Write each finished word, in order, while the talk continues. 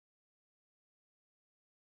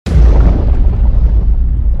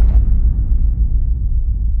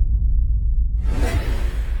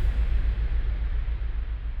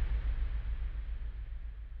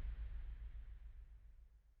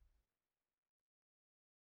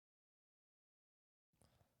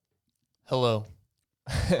Hello.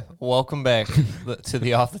 Welcome back to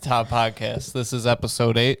the Off the Top podcast. This is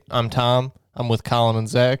episode 8. I'm Tom. I'm with Colin and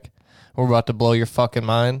Zach. We're about to blow your fucking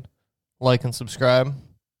mind. Like and subscribe.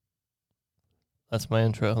 That's my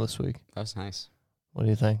intro this week. That was nice. What do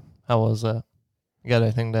you think? How was that? You got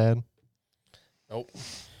anything to add? Nope.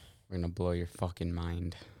 We're going to blow your fucking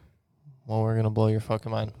mind. Well, we're going to blow your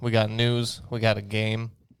fucking mind. We got news. We got a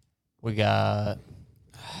game. We got...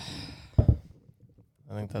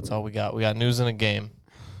 I think that's all we got. We got news and a game.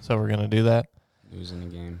 So we're going to do that. News in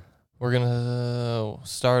the game. We're going to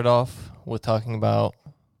start off with talking about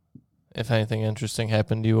if anything interesting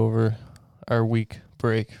happened to you over our week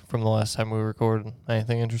break from the last time we recorded.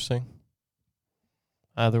 Anything interesting?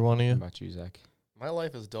 Either one of you? How about you, Zach? My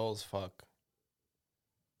life is dull as fuck.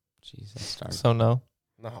 Jeez, that started. So no?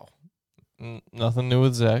 No. Nothing new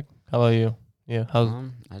with Zach. How about you? Yeah.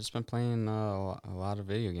 I just been playing a lot of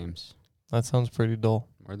video games. That sounds pretty dull.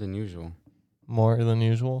 More than usual. More than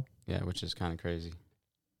usual? Yeah, which is kind of crazy.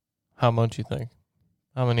 How much you think?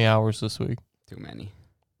 How many hours this week? Too many.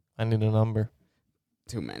 I need a number.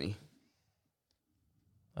 Too many.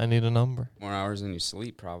 I need a number. More hours than you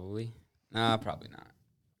sleep, probably. Nah, probably not.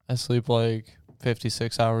 I sleep like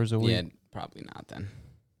 56 hours a week. Yeah, probably not then.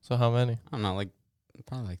 So how many? I don't know,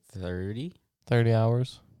 probably like 30. 30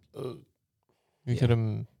 hours? Ugh. You Yeah. could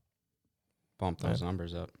have... Bump those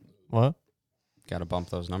numbers up. What? Got to bump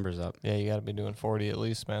those numbers up. Yeah, you got to be doing 40 at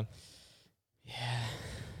least, man. Yeah.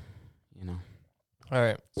 You know, All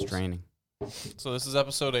right. it's draining. So this is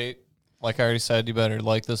episode 8. Like I already said, you better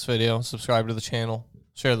like this video, subscribe to the channel,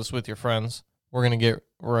 share this with your friends. We're going to get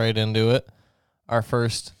right into it. Our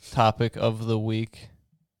first topic of the week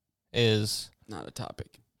is... Not a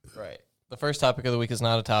topic. Right. The first topic of the week is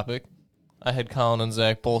not a topic. I had Colin and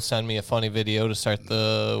Zach both send me a funny video to start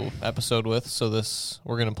the episode with, so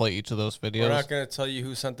we're going to play each of those videos. We're not going to tell you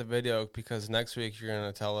who sent the video because next week you're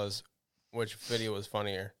going to tell us which video was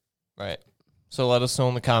funnier. Right. So let us know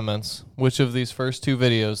in the comments which of these first two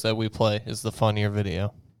videos that we play is the funnier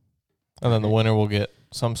video. And then the winner will get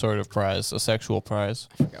some sort of prize, a sexual prize.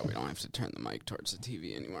 I forgot we don't have to turn the mic towards the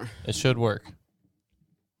TV anymore. It should work.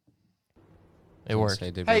 It worked. Say,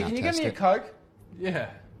 did we Hey, not can you give test me a it? Coke? Yeah.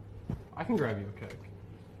 I can grab you a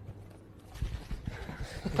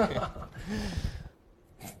Coke.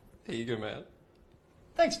 Here you go, man.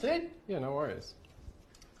 Thanks, dude. Yeah, no worries.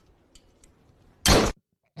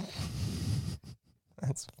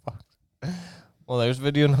 That's fucked. Well, there's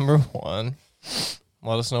video number 1.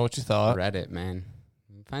 Let us know what you thought. Reddit, man.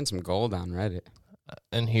 Find some gold on Reddit.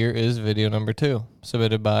 And here is video number 2,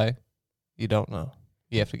 submitted by You Don't Know.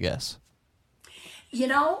 You have to guess. You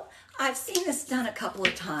know, I've seen this done a couple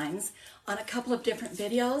of times on a couple of different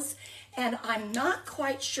videos, and I'm not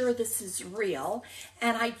quite sure this is real,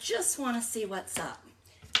 and I just want to see what's up.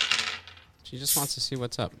 She just wants to see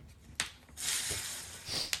what's up.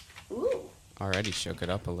 Ooh. Already shook it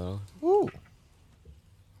up a little. Woo.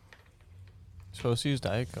 Supposed to use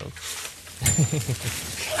Diet Coke.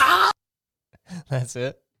 That's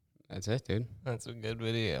it. That's it, dude. That's a good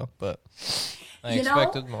video, but I You know,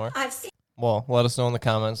 expected more. I've seen Well, let us know in the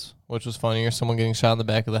comments which was funnier, someone getting shot in the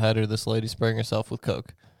back of the head or this lady spraying herself with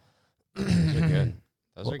Coke. Those are good.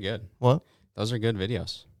 Those are good. What? Those are good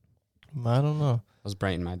videos. I don't know. Those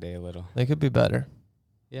brighten my day a little. They could be better.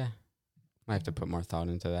 Yeah. Might have to put more thought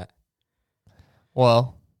into that.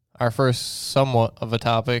 Well, our first somewhat of a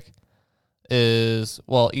topic is,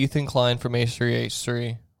 Ethan Klein from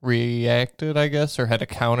H3H3 reacted, I guess, or had a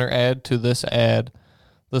counter ad to this ad.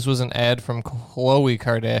 This was an ad from Khloe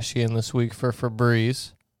Kardashian this week for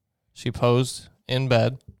Febreze. She posed in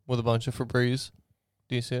bed with a bunch of Febreze.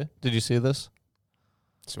 Do you see it? Did you see this?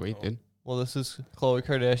 Sweet, dude. Well, this is Khloe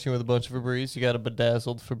Kardashian with a bunch of Febreze. You got a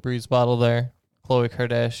bedazzled Febreze bottle there. Khloe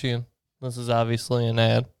Kardashian. This is obviously an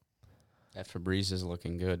ad. That Febreze is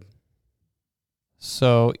looking good.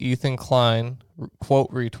 So Ethan Klein, quote,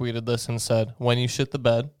 retweeted this and said, "When you shit the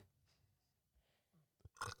bed,"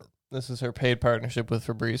 this is her paid partnership with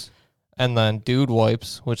Febreze. And then Dude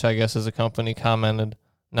Wipes, which I guess is a company, commented,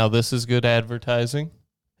 "Now this is good advertising."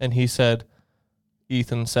 And he said,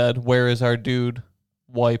 Ethan said, "Where is our Dude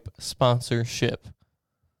Wipe sponsorship?"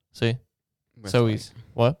 See? With So like- he's,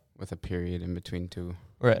 what? With a period in between two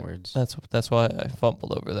Right. words. That's why I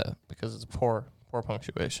fumbled over that, because it's poor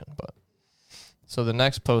punctuation. But so the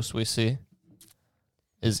next post we see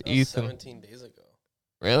is That was Ethan. 17 days ago.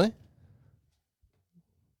 Really?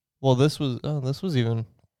 Well, this was even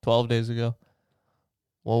 12 days ago.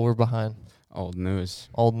 Well, we're behind. Old news.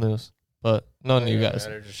 Old news. But none of you guys.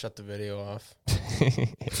 Better just shut the video off.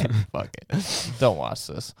 Fuck it. Don't watch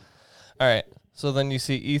this. All right. So then you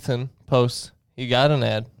see Ethan posts, he got an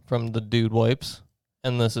ad from the Dude Wipes,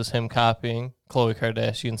 and this is him copying Khloe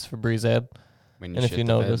Kardashian's Febreze ad. When And if shit you the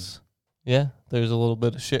bed. notice, yeah, there's a little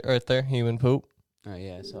bit of shit right there, human poop. Oh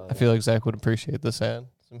yeah, I saw I that. feel like Zach would appreciate this ad.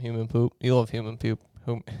 Some human poop. You love human poop.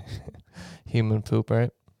 Human poop, right?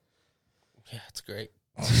 Yeah, it's great.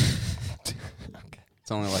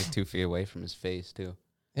 It's only like 2 feet away from his face too.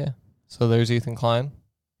 Yeah. So there's Ethan Klein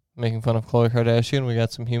making fun of Khloe Kardashian. We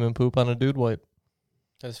got some human poop on a Dude Wipe.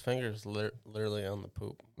 His fingers literally on the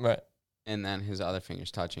poop. Right. And then his other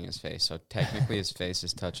finger's touching his face. So technically his face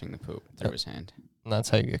is touching the poop through Yep. his hand. And that's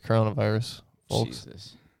how you get coronavirus, folks.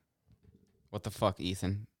 Jesus. What the fuck,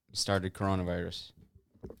 Ethan? You started coronavirus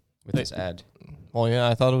with Hey. this ad. Well, yeah,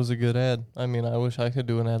 I thought it was a good ad. I mean, I wish I could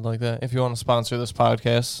do an ad like that. If you want to sponsor this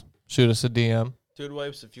podcast, shoot us a DM. Dude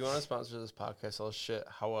Wipes, if you want to sponsor this podcast, I'll shit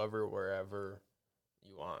however, wherever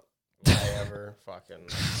you want. Whatever, fucking,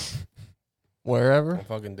 Wherever. I'll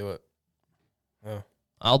fucking do it. Yeah.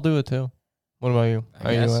 I'll do it too. What about you? I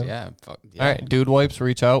Are guess, you in? yeah. Fuck, yeah. All right, Dude Wipes,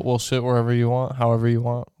 reach out. We'll shit wherever you want, however you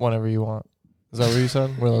want, whenever you want. Is that what you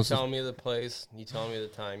said? We're You those tell me the place, you tell me the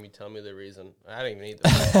time, you tell me the reason. I don't even need the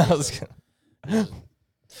I was reason. gonna- Just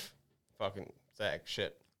fucking Zach,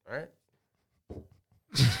 shit. All right?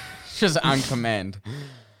 Just on command.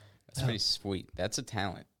 That's pretty sweet. That's a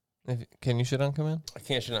talent. Can you shit on command? I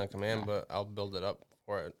can't shit on command, but I'll build it up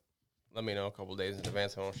for it. Let me know a couple days in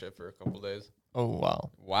advance. I won't shit for a couple days. Oh,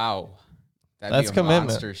 wow. Wow. That'd That's be a commitment.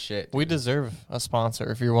 monster shit. We deserve a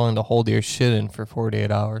sponsor if you're willing to hold your shit in for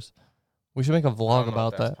 48 hours. We should make a I vlog don't know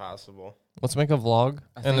about if that's that. possible. Let's make a vlog,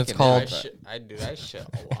 I and think it's it called is. I shit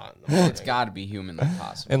a lot in the morning. It's got to be humanly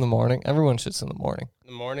possible. In the Morning. Everyone shits in the morning.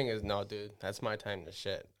 The morning is no, dude. That's my time to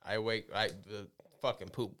shit. The fucking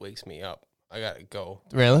poop wakes me up. I gotta go.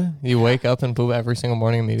 Really? You wake up and poop every single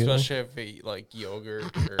morning immediately? Especially if I eat like yogurt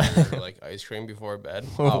or like ice cream before bed.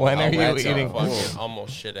 When are you that's eating? Fucking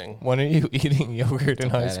almost shitting. When are you eating yogurt and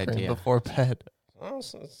a bad ice cream idea. before bed? Oh,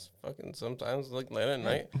 so it's fucking sometimes like late at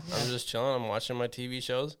night. I'm just chilling. I'm watching my TV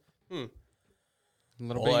shows. A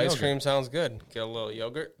little Well, bit of ice yogurt. cream sounds good. Get a little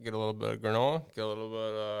yogurt, get a little bit of granola, get a little bit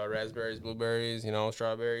of raspberries, blueberries,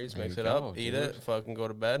 strawberries, There mix you it go, up, eat dude. it, fucking go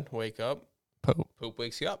to bed, wake up, Poop. poop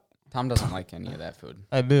wakes you up. Tom doesn't like any of that food.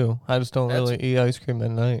 I do. I just don't That's- really eat ice cream at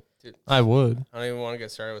night. Dude. I would. I don't even want to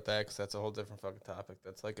get started with that because that's a whole different fucking topic.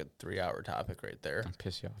 That's like a 3-hour topic right there. I'll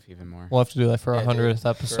piss you off even more. We'll have to do that for our Yeah, dude, 100th for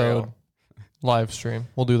episode real. live stream.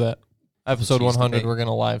 We'll do that. Episode cheese 100, debate. we're going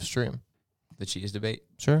to live stream. The cheese debate,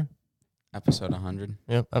 Sure. episode 100.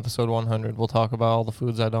 Yep. Episode 100. We'll talk about all the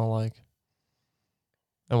foods I don't like.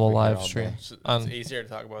 And we'll We're here live all stream. day. It's On- easier to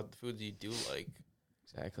talk about the foods you do like.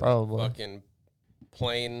 Exactly. Probably. Fucking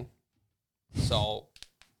plain salt.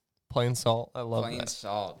 Plain salt. I love Plain that.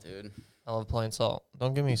 salt, dude. I love plain salt.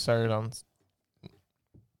 Don't get me started on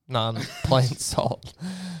non-plain salt.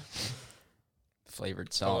 Flavored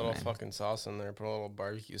Put a salt, little man. fucking sauce in there. Put a little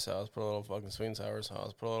barbecue sauce. Put a little fucking sweet and sour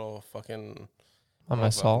sauce. Put a little fucking... On my I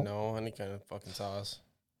don't fucking salt. know, any kind of fucking sauce.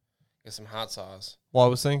 Get some hot sauce. Well, I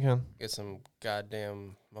was thinking. Get some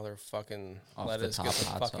goddamn motherfucking Off the lettuce. top Get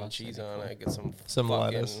some hot fucking sauce, cheese that'd be on cool. it. Get some Some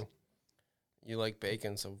fucking, lettuce. You like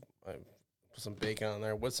bacon, so put some bacon on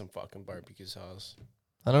there with some fucking barbecue sauce.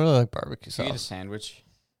 I don't really like barbecue If you eat a sauce. sandwich,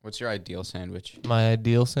 what's your ideal sandwich? My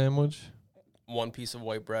ideal sandwich? One piece of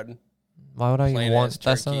white bread. Why would I Plain eat one? ass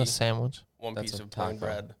That's not turkey. a sandwich. One That's piece a of plain taco.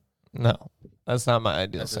 bread. No. That's not my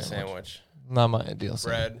ideal That's sandwich. a sandwich. Not my ideal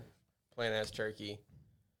sandwich. Bread, plain ass turkey,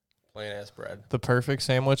 plain ass bread. The perfect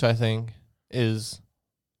sandwich, I think, is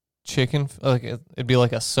chicken. It'd be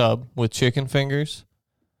like a sub with chicken fingers,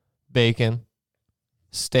 bacon,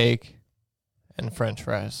 steak, and French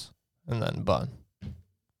fries, and then bun.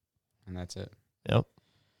 And that's it. Yep.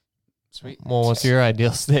 Sweet. Well, what's your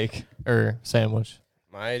ideal steak or sandwich?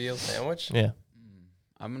 My ideal sandwich? Yeah.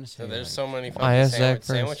 I'm going to say So there's like- so many I fucking asked Zach sandwiches. first.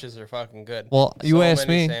 Sandwiches are fucking good. Well, you So asked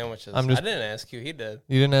many me. Sandwiches. I'm just- I didn't ask you. He did.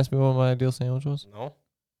 You didn't ask me what my ideal sandwich was? No.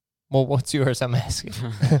 Well, what's yours? I'm asking.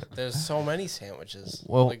 There's so many sandwiches.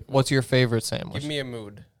 Well, Like, what's your favorite sandwich? give me a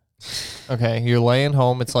mood. Okay, you're laying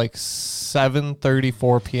home. It's like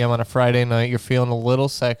 7:34 p.m. on a Friday night. You're feeling a little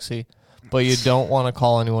sexy, but you don't want to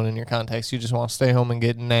call anyone in your contacts. You just want to stay home and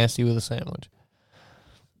get nasty with a sandwich.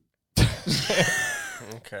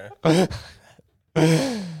 Okay.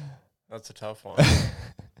 That's a tough one.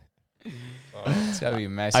 It's got to be a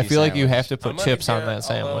messy I feel like you sandwich. have to I'm put gonna chips on get that A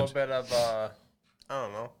sandwich. little bit of, I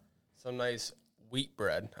don't know, some nice wheat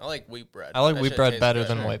bread. I like wheat bread. I like That wheat shit bread tastes better good.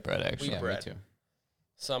 than white bread, Wheat actually. Yeah, me bread. too.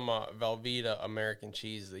 Some Velveeta American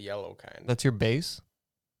cheese, the yellow kind. That's your base?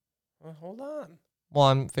 Hold on. Well,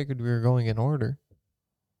 I figured we were going in order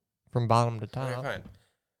from bottom to Okay, top. fine.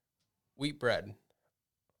 Wheat bread.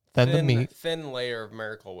 Then the meat. Thin layer of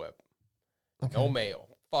Miracle Whip. Okay. No mayo.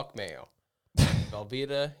 Fuck mayo.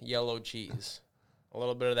 Velveeta yellow cheese. A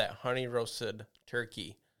little bit of that honey roasted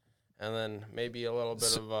turkey. And then maybe a little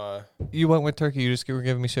bit of You went with turkey. You just were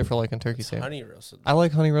giving me shit for liking turkey sandwich. honey roasted. I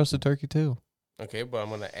like honey roasted turkey too. Okay, but I'm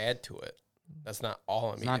going to add to it. That's not all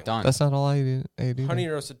I'm It's eating. not done. That's not all I ate either. Honey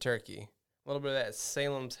roasted turkey. A little bit of that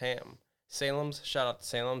Salem's ham. Salem's, shout out to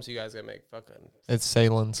Salem's. You guys gotta make fucking It's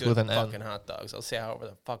Salem's good with an fucking N. hot dogs. I'll say however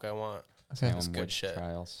the fuck I want. Okay. Salem That's good Witch shit.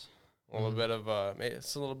 Trials. A little bit of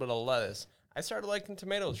it's a little bit of lettuce. I started liking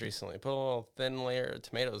tomatoes recently. Put a little thin layer of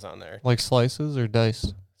tomatoes on there. Like slices or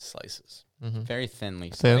diced? Slices. Mm-hmm. Very thinly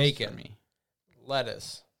Thin? sliced Bacon. for me.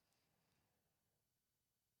 Lettuce.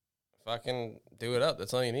 Fucking do it up.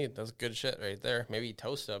 That's all you need. That's good shit right there. Maybe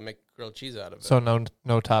toast it up, make grilled cheese out of it. So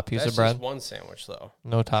no top piece That's of bread? just one sandwich though.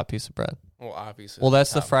 No top piece of bread. Well, obviously. Well,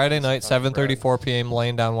 that's the top Friday piece of night, fucking bread. 7:34 p.m.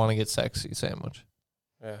 laying down, want to get sexy sandwich.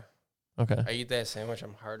 Yeah. Okay. I eat that sandwich.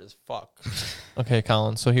 I'm hard as fuck. Okay,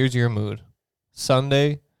 Colin. So here's your mood.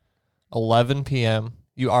 Sunday, 11 p.m.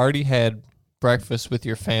 You already had breakfast with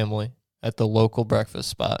your family at the local breakfast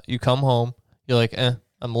spot. You come home. You're like,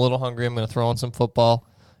 I'm a little hungry. I'm going to throw on some football,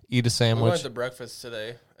 eat a We sandwich. went to breakfast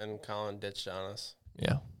today, and Colin ditched on us.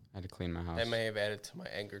 Yeah. I had to clean my house. That may have added to my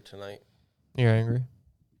anger tonight. You're angry?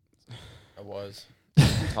 I was. We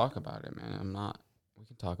can talk about it, man. I'm not. We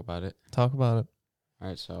can talk about it. Talk about it. All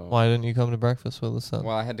right, so. Why didn't you come to breakfast with us then?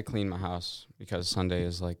 Well, I had to clean my house because Sunday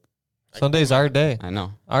is like. Sunday's our day. I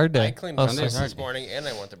know. Our day. I cleaned Oh, my Sunday's house our this day. morning, and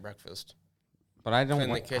I went to breakfast. But I don't Cleaned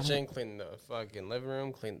the want. I don't- kitchen, cleaned the fucking living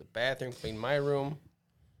room, cleaned the bathroom, cleaned my room.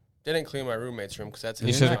 Didn't clean my roommate's room because that's You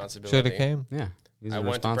his should responsibility. have came. Yeah. He's I a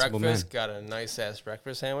went to responsible breakfast, man. got a nice ass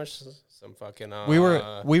breakfast sandwich, some fucking.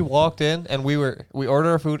 We walked in and we ordered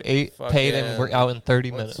our food, ate, paid, and we're out in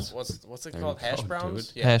 30 minutes. What's it There called? you Hash go,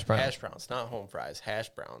 browns. dude. Hash browns. Hash browns, not home fries. Hash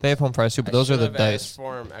browns. They have home fries too, but those are the should have asked dice.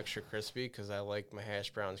 for 'em extra crispy because I like my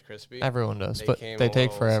hash browns crispy. Everyone does, They but came they a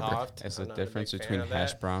take little forever. soft. It's I'm the not a big difference fan between of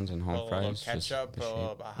hash that. browns and Put a home little fries. just ketchup, the a shape.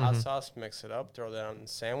 little bit of hot sauce, mix it up, throw that on the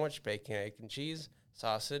sandwich, bacon, egg, and cheese,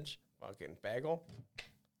 sausage, fucking bagel.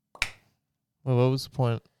 Well, what was the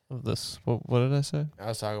point of this? What did I say? I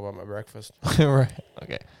was talking about my breakfast. Right.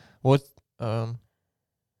 Okay. What's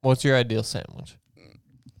your ideal sandwich?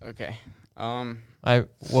 Okay. What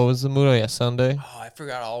was the mood? Oh yeah, Sunday. Oh, I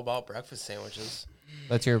forgot all about breakfast sandwiches.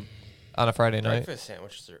 That's your on a Friday night. Breakfast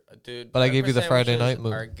sandwiches are, dude. But I gave you breakfast the Friday sandwiches night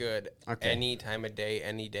mood. Are good Okay. any time of day,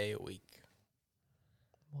 any day a week.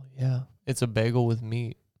 Well, yeah, it's a bagel with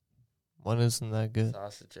meat. When isn't that good?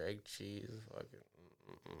 Sausage, egg, cheese, fucking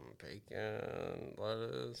bacon,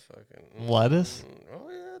 lettuce, fucking Lettuce? Oh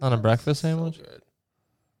yeah, On a that's breakfast so sandwich? good.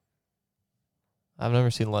 I've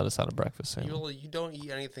never seen lettuce on a breakfast sandwich. You don't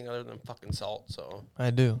eat anything other than fucking salt, so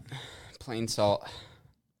I do. Plain salt.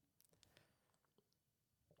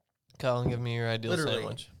 Colin, give me your ideal Literally.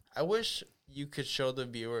 sandwich. I wish you could show the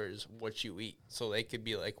viewers what you eat, so they could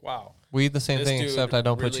be like, "Wow, We eat the same this thing dude except I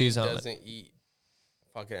don't put really cheese on it. Doesn't eat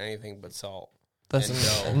fucking anything but salt." That's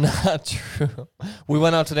and not true. We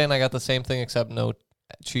went out today and I got the same thing except no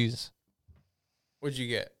cheese. What'd you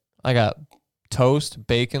get? I got toast,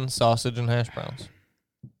 bacon, sausage, and hash browns.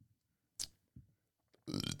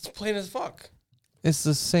 It's plain as fuck. It's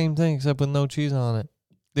the same thing except with no cheese on it.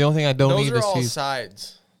 The only thing I don't Those eat are is all cheese.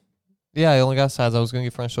 sides. Yeah, I only got sides. I was gonna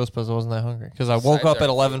get French toast, but I wasn't that hungry because I woke Sides up are at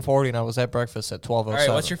 11:40 and I was at breakfast at 12:07. All right,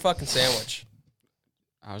 what's your fucking sandwich?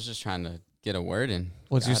 I was just trying to get a word in.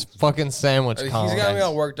 What's your God, fucking sandwich, He's Colin? got me guys.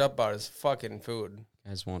 all worked up about his fucking food.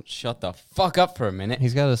 guys won't shut the fuck up for a minute.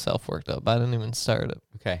 He's got himself worked up. I didn't even start it.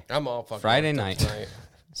 Okay. I'm all fucking Friday worked up night. tonight.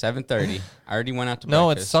 7:30. I already went out to No,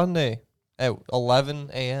 breakfast. it's Sunday at 11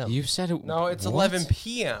 a.m. You said it. No, it's what? 11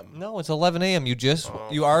 p.m. No, it's 11 a.m. You Oh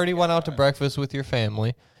you already my went out to God. breakfast with your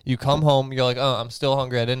family. You come home. You're like, oh, I'm still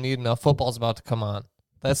hungry. I didn't eat enough. Football's about to come on.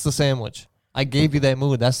 That's the sandwich. I gave you that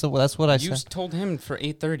mood. That's what I You said. told him for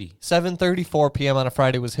 8:30. 7:34 p.m. on a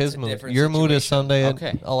Friday was his It's a mood. different Your mood is situation. Sunday at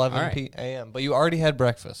Okay. 11 All right. a.m. But you already had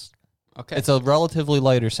breakfast. Okay. It's a relatively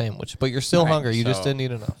lighter sandwich, but you're still All right, hungry. You just so- didn't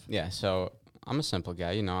eat enough. Yeah, so I'm a simple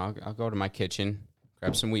guy. You know, I'll go to my kitchen,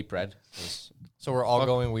 grab some wheat bread. 'cause, So we're all Fuck.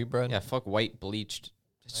 going wheat bread. yeah, fuck white bleached.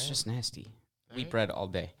 It's Alright. just nasty. Wheat Alright. bread all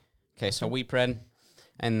day. Okay, so wheat bread,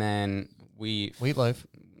 and then Wheat life.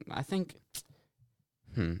 I think.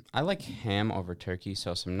 I like ham over turkey.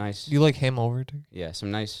 So some nice. You like ham over turkey? Yeah,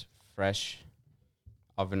 some nice fresh,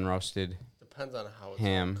 oven roasted. Depends on how it's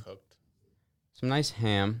Ham. all cooked. Some nice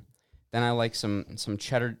ham. Then I like some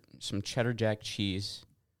cheddar jack cheese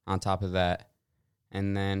on top of that.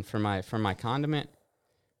 And then for my condiment,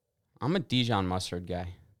 I'm a Dijon mustard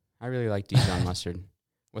guy. I really like Dijon mustard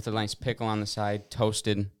with a nice pickle on the side,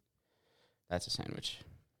 toasted, That's a sandwich.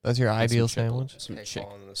 That's your And ideal some chipotle- sandwich? Some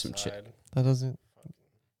Pickle on the some chip. side. That doesn't...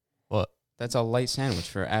 What? That's a light sandwich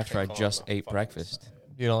for after I Pickle on just the ate fucking breakfast. side.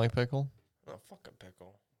 You don't like pickle? Oh, fuck a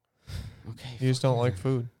pickle. Okay. You just don't like fuck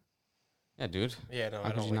food. Yeah, dude. Yeah, no, How I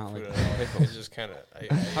could don't you like not food like at all. pickles? It's just kind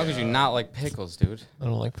of... How could you not like pickles, dude? I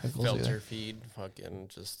don't like pickles filter either. feed, fucking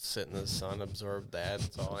just sit in the sun, absorb that.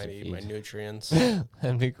 That's all I Filter need. My feed. nutrients.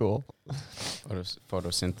 That'd be cool.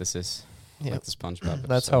 Photosynthesis. Yeah. Like the SpongeBob.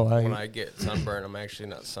 That's episode. how When I... I get sunburn, I'm actually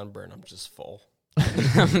not sunburned. I'm just full.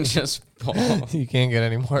 I'm just full. You can't get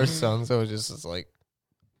any more sun, so it's like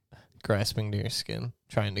grasping to your skin,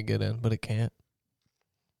 trying to get in, but it can't.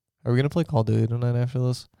 Are we going to play Call of Duty tonight after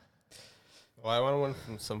this? Well, I want to win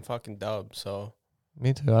from some fucking dub, so...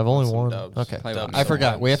 Me too. I've only some won. dubs. Okay. Play Dubs I some forgot.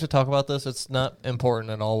 sometimes. We have to talk about this. It's not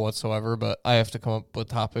important at all whatsoever, but I have to come up with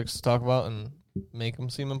topics to talk about and make them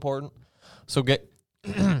seem important. So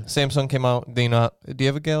Samsung came out. Do you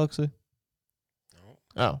have a Galaxy? No.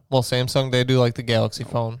 Oh, well, Samsung, they do like the Galaxy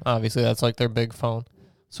phone. Obviously, that's like their big phone.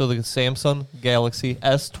 So the Samsung Galaxy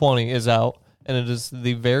S20 is out, and it is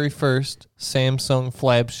the very first Samsung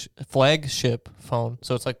flagship phone.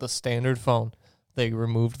 So it's like the standard phone. They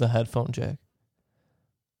removed the headphone jack.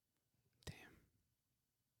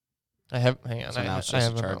 Hang on. So now it's I just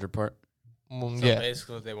have a charger port. Well, So yeah.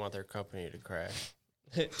 basically, they want their company to crash.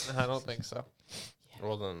 I don't think so.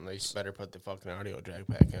 Well, then they better put the fucking audio jack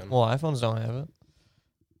back in. Well, iPhones don't have it.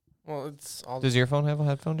 Well, it's all... Does your phone have a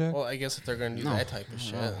headphone jack? Well, I guess if they're going to do No. that type of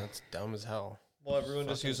shit, No. that's dumb as hell. Well, everyone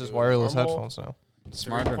just fucking uses do wireless normal- headphones now.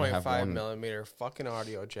 Smarter to have 3.5 one. millimeter fucking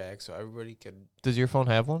audio jack so everybody could Does your phone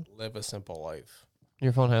have one? live a simple life.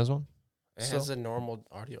 Your phone has one? It So- has a normal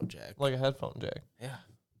audio jack. Like a headphone jack. Yeah.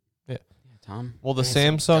 Yeah, Tom. Well, the It's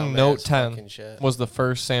some Samsung Note dumbass 10 fucking shit. was the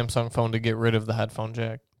first Samsung phone to get rid of the headphone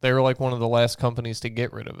jack. They were like one of the last companies to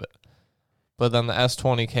get rid of it. But then the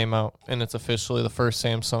S20 came out, and it's officially the first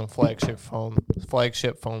Samsung flagship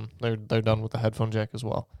phone. They're done with the headphone jack as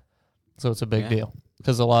well. So it's a big Yeah. deal.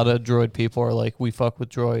 Because a lot of Droid people are like, we fuck with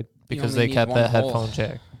Droid because only they need kept one that hole. headphone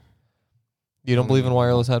jack. You don't Only believe in need one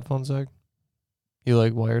wireless headphones, Zach? You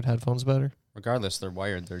like wired headphones better? Regardless, they're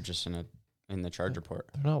wired. They're just in the charger port.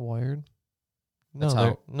 They're not wired. No, That's they're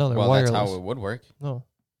how- they're well, wireless. that's how it would work. No.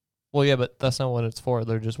 Well, yeah, but that's not what it's for.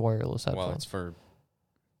 They're just wireless Well, headphones. it's for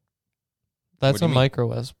That's what do a you mean? micro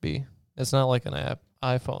USB. It's not like an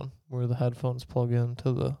iPhone where the headphones plug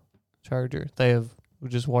into the charger. They have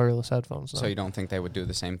just wireless headphones now. so you don't think they would do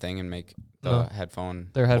the same thing and make the No. headphone?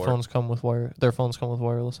 Their port? headphones come with Their phones come with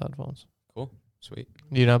wireless headphones. Cool, sweet.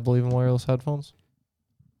 Do you not believe in wireless headphones?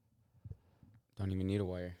 Don't even need a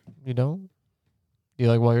wire. You don't? Do you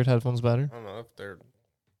like wired headphones better? I don't know if they're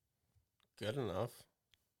good enough.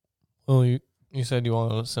 Well, you said you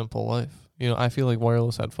wanted a simple life. I feel like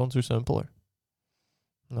wireless headphones are simpler.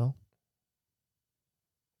 No?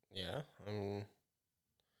 Yeah,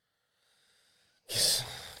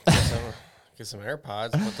 get some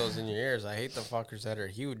AirPods, put those in your ears. I hate the fuckers that are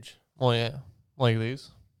huge. Well, yeah. Like these.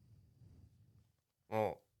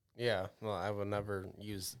 Well, yeah. Well, I would never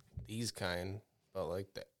use these kind, but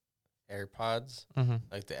like the AirPods, Mm-hmm.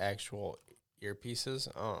 like the actual earpieces.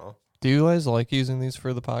 I don't know. Do you guys like using these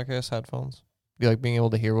for the podcast headphones? Do you like being able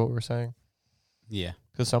to hear what we're saying? Yeah.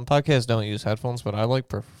 Because some podcasts don't use headphones, but I like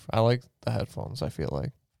the headphones, I feel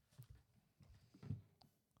like.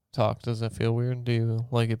 Talk, does it feel weird? Do you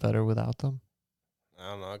like it better without them? I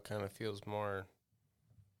don't know. It kind of feels more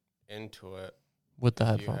into it With the if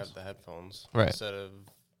headphones. you have the headphones. Right. Instead of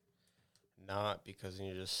not, because then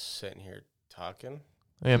you're just sitting here talking.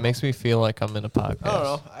 Yeah, it makes me feel like I'm in a podcast. I don't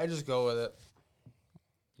know. I just go with it.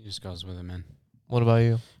 He just goes with it, man. What about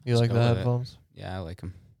you? You Just like go the with it. headphones? Yeah, I like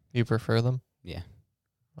them. You prefer them? Yeah.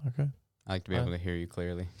 Okay. I like to be able to hear you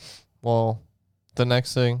clearly. Well, the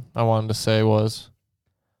next thing I wanted to say was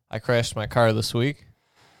I crashed my car this week.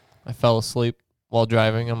 I fell asleep while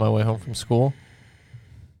driving on my way home from school.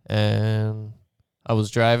 And I was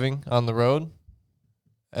driving on the road.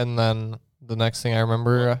 And then the next thing I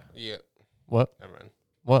remember... Yeah. What? Never mind.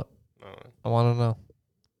 What? No, I want to know.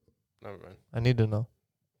 never mind. I need to know.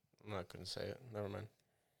 I'm not going to say it. Never mind.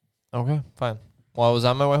 Okay, fine. Well, I was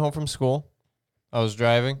on my way home from school. I was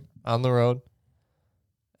driving on the road.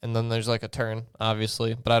 And then there's like a turn,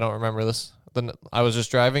 obviously. But I don't remember this. Then I was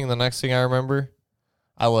just driving. And the next thing I remember,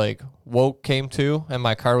 I like came to, and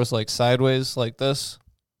my car was like sideways like this.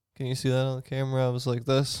 Can you see that on the camera? I was like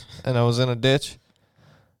this. And I was in a ditch.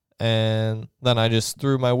 And then I just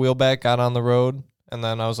threw my wheel back, got on the road. And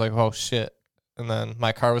then I was like, oh, shit. And then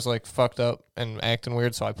my car was like fucked up and acting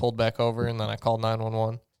weird. So I pulled back over and then I called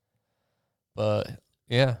 911. But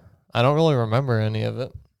yeah, I don't really remember any of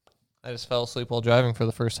it. I just fell asleep while driving for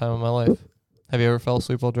the first time in my life. Have you ever fell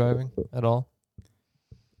asleep while driving at all?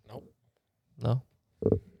 Nope. No.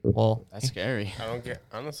 Well, That's scary. I don't get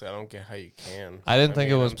how you can. I didn't think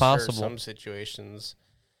it was I'm possible. Sure some situations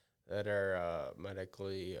that are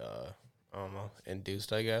medically, I don't know,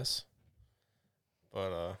 induced, I guess.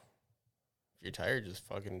 But if you're tired, just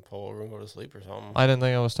fucking pull over and go to sleep or something. I didn't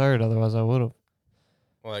think I was tired. Otherwise, I would have.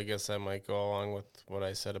 Well, I guess that might go along with what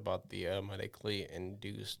I said about the medically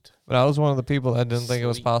induced. But I was one of the people that didn't think it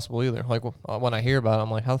was Sleep. possible either. Like when I hear about it,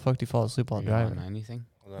 I'm like, how the fuck do you fall asleep while Are you on driving? anything?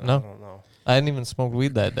 No. I don't know. I hadn't even smoked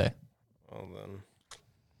weed that day. Well, then.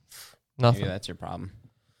 Nothing. Maybe that's your problem.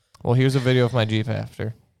 Well, here's a video of my Jeep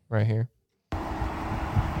after, right here.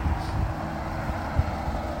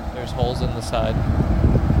 There's holes in the side.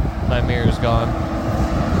 My mirror's gone.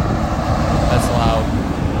 That's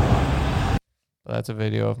loud. But that's a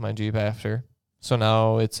video of my Jeep after. So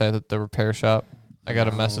now it's at the repair shop. I got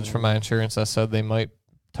a message from my insurance that said they might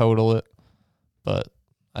total it, but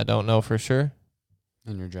I don't know for sure.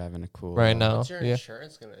 And you're driving a cool. Right now. What's your yeah.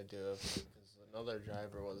 insurance going to do if another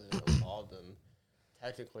driver wasn't involved and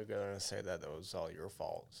technically going to say that was all your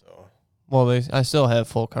fault? So, Well, I still have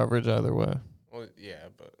full coverage either way, well, yeah,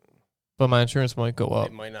 but my insurance might go up.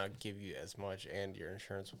 it might not give you as much, and your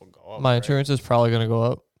insurance will go up. My right? insurance is probably going to go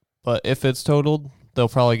up, but if it's totaled, they'll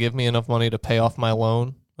probably give me enough money to pay off my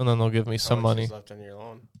loan, and then they'll give me How some much money. is left on your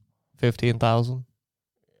loan? 15,000.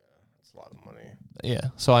 That's a lot of money. Yeah,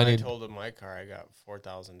 so I I need. told my car I got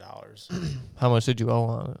 $4,000. How much did you owe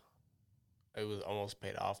on it? It was almost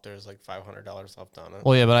paid off. There's like $500 left on it.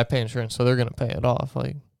 Well, yeah, but I pay insurance, so they're going to pay it off.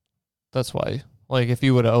 Like, that's why. Like, if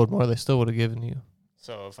you would have owed more, they still would have given you.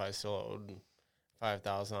 So if I still owed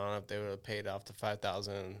 $5,000 on it, they would have paid off the $5,000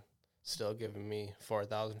 and still given me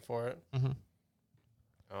 $4,000 for it. Mm-hmm.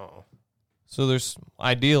 Oh, So there's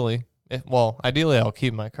ideally, ideally I'll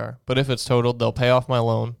keep my car, but if it's totaled, they'll pay off my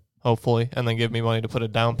loan, hopefully, and then give me money to put a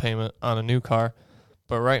down payment on a new car.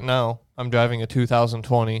 But right now, I'm driving a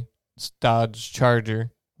 2020 Dodge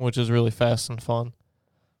Charger, which is really fast and fun.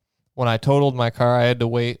 When I totaled my car, I had to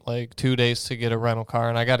wait like 2 days to get a rental car,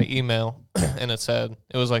 and I got an email, and it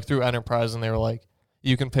was like through Enterprise, and they were like,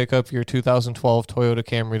 you can pick up your 2012 Toyota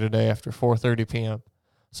Camry today after 4:30 p.m.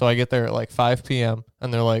 So I get there at like 5 p.m.,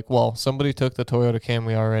 and they're like, well, somebody took the Toyota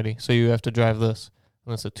Camry already, so you have to drive this.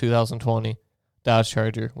 And it's a 2020 Dodge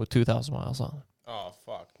Charger with 2,000 miles on it. oh,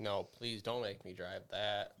 fuck. No, please don't make me drive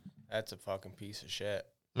that. That's a fucking piece of shit.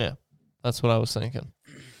 Yeah, that's what I was thinking.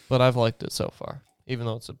 But I've liked it so far, even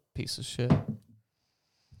though it's a piece of shit.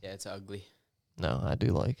 Yeah, it's ugly. No, I do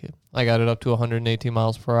like it. I got it up to 118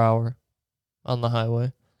 miles per hour on the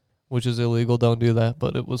highway, which is illegal. Don't do that,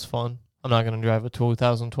 but it was fun. I'm not going to drive a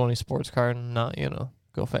 2020 sports car and not,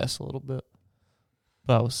 go fast a little bit.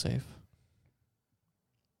 But I was safe.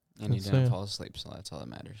 And you That's didn't it. fall asleep, so that's all that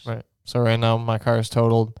matters. Right. So right now my car is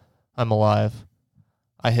totaled. I'm alive.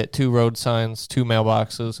 I hit 2 road signs, 2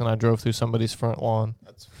 mailboxes, and I drove through somebody's front lawn.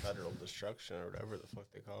 That's federal destruction or whatever the fuck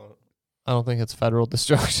they call it. I don't think it's federal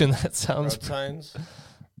destruction. That sounds... Road signs?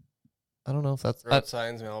 I don't know if that's... Road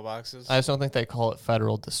signs, mailboxes? I just don't think they call it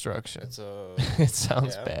federal destruction. It's a... It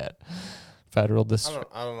sounds Yeah. bad. Federal destruction.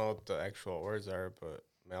 I don't know what the actual words are, but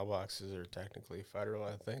mailboxes are technically federal,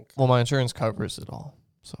 I think. Well, my insurance covers it all,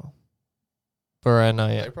 so. But right now,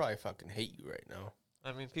 yeah. They probably fucking hate you right now.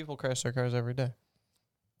 I mean, people crash their cars every day.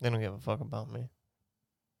 They don't give a fuck about me.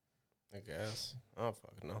 I guess. I don't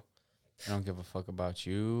fucking know. I don't give a fuck about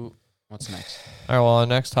you. What's next? All right, well, our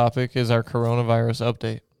next topic is our coronavirus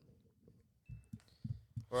update.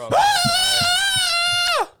 We're all gonna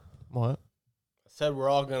die. What? I said we're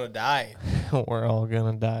all gonna die. We're all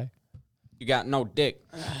gonna die. You got no dick.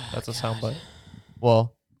 That's a soundbite.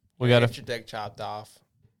 Well, we You're got gonna get your dick chopped off,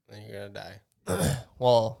 then you're gonna die.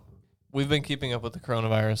 Well, we've been keeping up with the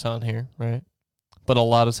coronavirus on here, right? But a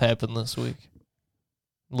lot has happened this week.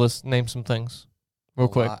 Let's name some things real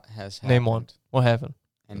quick. A lot has Name one. happened. What happened?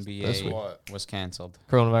 This NBA week. What? was canceled.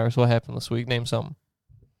 Coronavirus. What happened this week? Name something.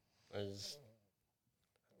 There's,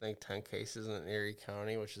 I think, 10 cases in Erie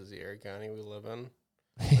County, which is the Erie County we live in.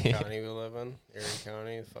 The county we live in. Erie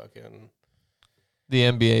County, fucking. The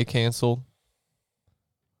NBA canceled.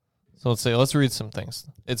 So let's read some things.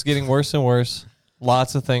 It's getting worse and worse.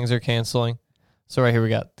 Lots of things are canceling. So right here we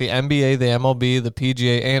got the NBA, the MLB, the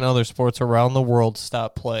PGA, and other sports around the world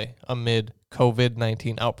stop play amid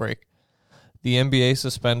COVID-19 outbreak. The NBA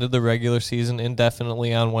suspended the regular season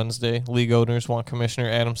indefinitely on Wednesday. League owners want Commissioner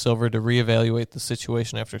Adam Silver to reevaluate the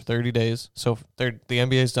situation after 30 days. So the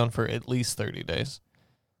NBA is done for at least 30 days.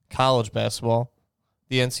 College basketball.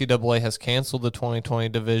 The NCAA has canceled the 2020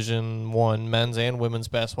 Division I men's and women's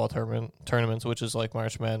basketball tournaments, which is like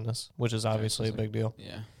March Madness, which is obviously a big deal.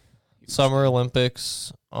 Yeah. You Summer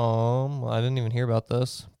Olympics. I didn't even hear about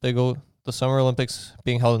this. The Summer Olympics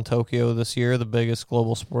being held in Tokyo this year, the biggest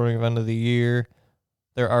global sporting event of the year.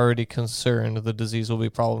 They're already concerned the disease will be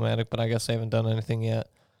problematic, but I guess they haven't done anything yet.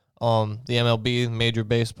 The MLB, Major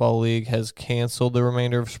Baseball League, has canceled the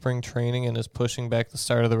remainder of spring training and is pushing back the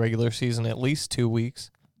start of the regular season at least 2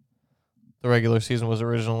 weeks. The regular season was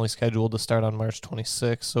originally scheduled to start on March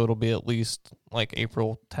 26th, so it'll be at least like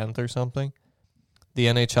April 10th or something. The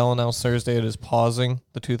NHL announced Thursday it is pausing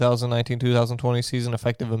the 2019-2020 season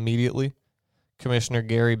effective immediately. Commissioner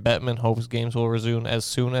Gary Bettman hopes games will resume as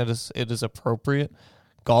soon as it is appropriate.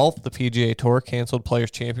 Golf, the PGA Tour canceled Players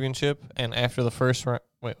Championship and after the first round.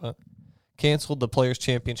 Canceled the Players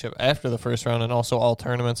Championship after the first round and also all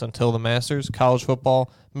tournaments until the Masters. College football,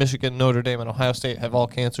 Michigan, Notre Dame, and Ohio State have all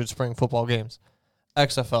canceled spring football games.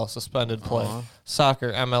 XFL suspended play.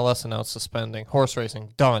 Soccer, MLS announced suspending. Horse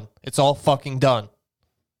racing, done. It's all fucking done.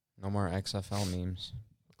 No more XFL memes.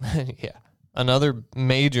 Yeah. Another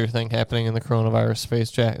major thing happening in the coronavirus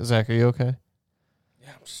space. Zach, are you okay? Yeah,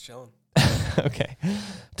 I'm just chilling. Okay.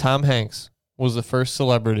 Tom Hanks was the first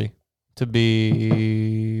celebrity to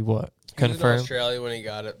be, what? He was in Confirmed. Australia when he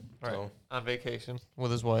got it. Right. So. On vacation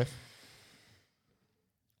with his wife.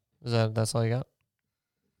 That's all you got?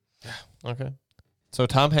 Yeah. Okay. So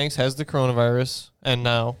Tom Hanks has the coronavirus, and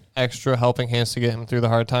now extra helping hands to get him through the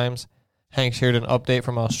hard times. Hanks shared an update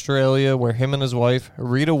from Australia where him and his wife,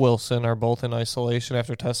 Rita Wilson, are both in isolation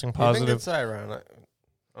after testing I think positive. it's ironic.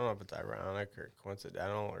 I don't know if it's ironic or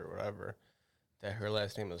coincidental or whatever that her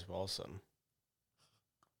last name is Wilson.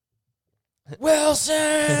 I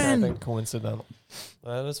Wilson! think coincidental.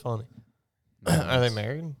 That is funny. Are they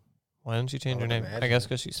married? Why didn't she change I her would name? I imagine. guess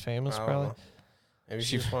because she's famous, I don't probably. know. Maybe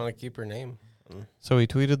she just wanted to keep her name. So he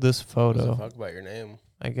tweeted this Who gives a photo. fuck about your name?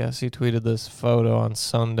 I guess he tweeted this photo on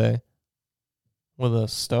Sunday with a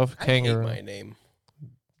stuffed I hate kangaroo. my name.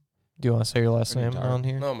 Do you want to say your last Pretty name dark. on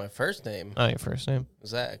here? No, my first name, Oh, your first name.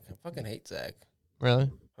 Zach. I fucking hate Zach. Really?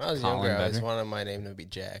 When I was Colin younger, I always better. wanted my name to be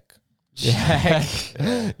Jack. Jack.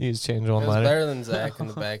 You just changed It one was letter. better than Zach in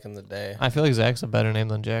the back in the day. I feel like Zach's a better name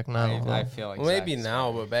than Jack now. I feel like Well, maybe Zach's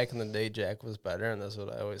now, better. but back in the day, Jack was better, and that's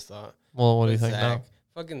what I always thought. Well, what do you But think Zach,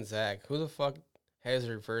 fucking Zach. Who the fuck has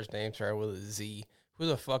her first name start with a Z? Who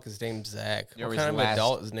the fuck is named Zach? You're What always kind of last.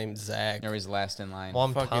 adult is named Zach? You're always last in line. now? Well,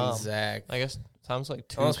 I'm Fucking Tom. Zach. I guess Tom's like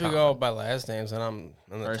two. Unless we Tom. go by last names, then I'm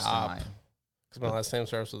in the First in top. line. Because my last name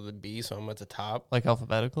starts with a B, so I'm at the top. Like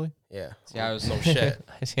alphabetically? Yeah. See, I was no shit.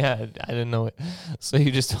 Yeah, I didn't know it. So you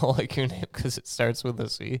just don't like your name because it starts with a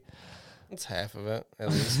C? That's half of it, at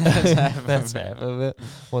least. That's half of it.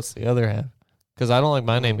 What's the other half? Because I don't like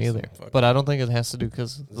my name Some either. fucking But I don't think it has to do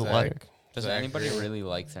because of the Zach. letter. Does Zach anybody Green. really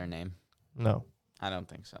like their name? No. I don't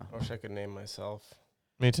think so. I wish I could name myself.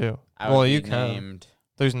 Me too. I Well, would you be can. named.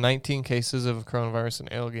 There's 19 cases of coronavirus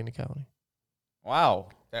in Allegheny County. Wow.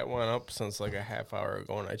 That went up since like a half hour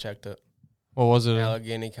ago when I checked it. What was it?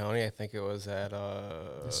 Allegheny County, I think it was at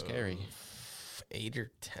That's scary. 8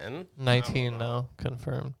 or 10. 19 now,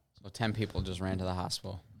 confirmed. So 10 people just ran to the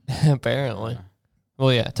hospital. Apparently.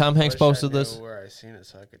 Well, yeah, Tom Hanks Wish I posted knew this. where I seen it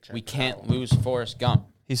so I could check We it can't out. lose Forrest Gump.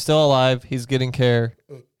 He's still alive. He's getting care.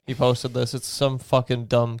 He posted this. It's some fucking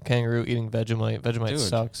dumb kangaroo eating Vegemite. Vegemite Dude.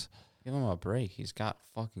 sucks. Give him a break. He's got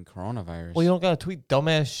fucking coronavirus. Well, you don't got to tweet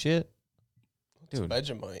dumbass shit. Dude.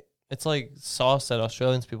 Vegemite. It's like sauce that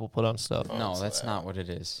Australians people put on stuff. Oh, No, it's that's that. not what it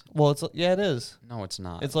is. Well, it's yeah, it is. No, it's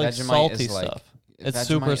not. It's like Vegemite salty is like- stuff. It's Vegemite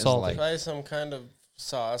super is salty. like- Try some kind of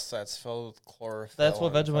sauce that's filled with chlorophyll. That's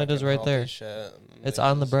what and Vegemite is fucking right healthy there. shit, and It's they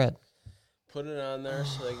on the just bread. Put it on there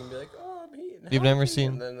so they can be like, oh, I'm eating You've never healthy,"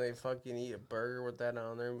 seen- And then they fucking eat a burger with that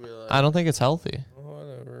on there and be like, I don't think it's healthy. "Oh,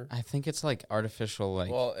 whatever. I think it's like artificial,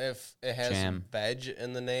 like Well, if it has jam. veg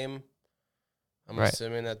in the name, I'm Right.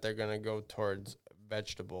 assuming that they're going to go towards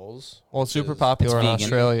vegetables. Well, it's which super is popular in vegan.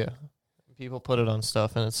 Australia. People put it on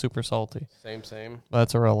stuff, and it's super salty. Same. But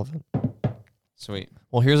that's irrelevant. sweet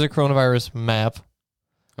Well, here's a coronavirus map.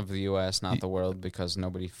 of the U.S., not the world, because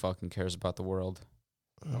nobody fucking cares about the world.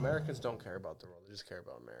 Americans don't care about the world. They just care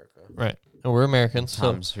about America. Right. And we're Americans, so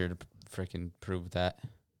Tom's here to freaking prove that.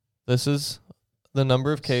 this is the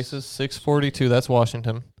number of cases, 642. That's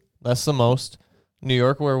Washington. That's the most. New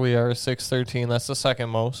York, where we are, is 613. That's the second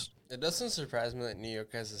most. It doesn't surprise me that New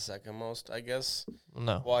York has the second most. I guess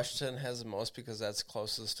No. Washington has the most because that's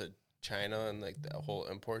closest to China and like the whole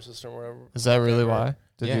import system or whatever. Is that really whatever. why?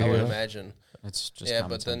 Did Yeah, you I hear would that? imagine. It's just Yeah, common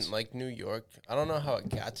but then sense. like New York, I don't know how it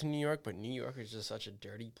got to New York, but New York is just such a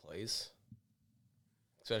dirty place,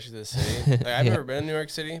 especially the city. Like, I've Yeah. never been in New York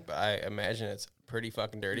City, but I imagine it's pretty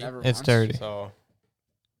fucking dirty. Never It's once. dirty. So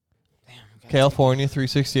California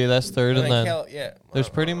 368. That's third, and then yeah, there's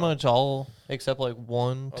pretty much all except like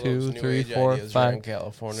 1, all 2, those new 3, age 4, ideas are in 5,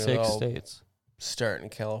 California. 6 They'll states. start in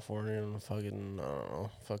California and fucking I don't know,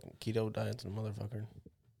 fucking keto diets and motherfucker.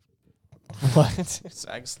 What?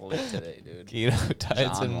 Zach's lit today, dude. Keto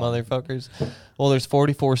diets and John one. motherfuckers. Well, there's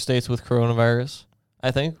 44 states with coronavirus.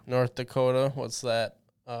 I think. North Dakota, what's that?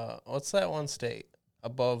 What's that one state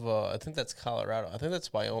above? I think that's Colorado. I think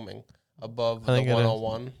that's Wyoming. Above I the think it is.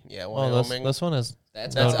 101. Yeah, Oh, Wyoming. this one is.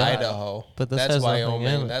 That's no doubt. Idaho. But this That's has nothing in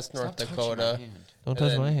Wyoming. it. That's North Dakota. Don't and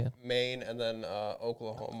touch then my hand. Maine, and then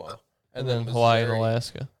Oklahoma, And then Hawaii and Missouri.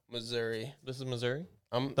 Alaska. Missouri. This is Missouri?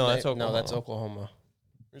 No, that's No, that's Oklahoma. Oklahoma.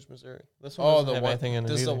 Where's Missouri? This one Oh, doesn't the have one. anything in it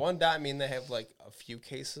Does the either. one dot mean they have like a few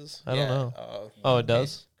cases? I don't know. Oh, it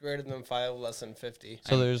does? Greater than 5, less than 50.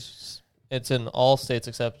 So it's in all states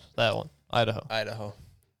except that one, Idaho. Idaho,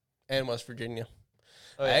 and West Virginia.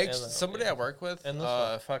 Oh, yeah, Somebody I work with, And this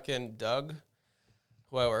one. fucking Doug,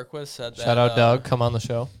 who I work with, said that. Shout out Doug. Come on the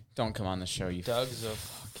show. Don't come on the show, you Doug's a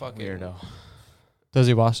fucking weirdo. Does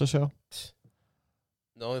he watch the show?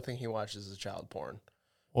 The only thing he watches is child porn.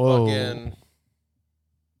 Whoa. Fucking.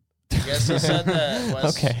 I guess he said that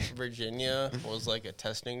West Okay. Virginia was like a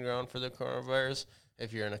testing ground for the coronavirus.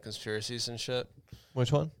 If you're into conspiracies and shit,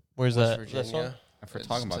 Which one? Where's West that? Virginia. This one? If we're It's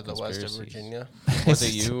talking to about the west of conspiracies. Virginia, Was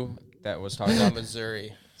it you that was talking about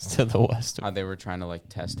Missouri. It's to the west. how they were trying to like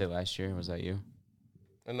test it last year? Was that you?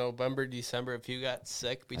 In November, December, if you got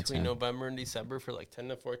sick between him. November and December for like 10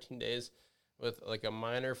 to 14 days with like a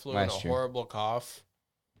minor flu Last and a year. horrible cough,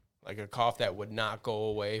 like a cough that would not go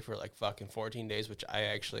away for like fucking 14 days, which I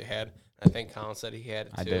actually had. I think Colin said he had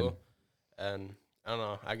it I too. did. And I don't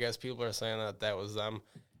know. I guess people are saying that was them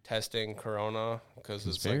testing Corona because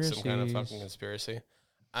it's like some kind of Conspiracies. fucking conspiracy.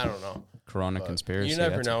 I don't know. Corona But conspiracy. You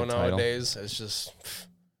never that's a know good title. nowadays. It's just,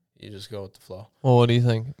 you just go with the flow. Well, what do you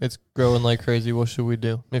think? It's growing like crazy. What should we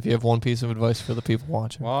do? If you have one piece of advice for the people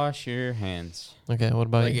watching. Wash your hands. Okay, what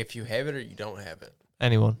about Like you? if you have it or you don't have it.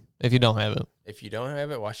 Anyone. If you don't have it. If you don't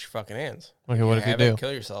have it, wash your fucking hands. Okay, what if you have do? it,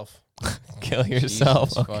 kill yourself. Kill yourself.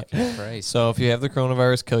 Jesus Okay. fucking Christ. So if you have the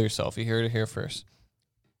coronavirus, kill yourself. You heard it here first.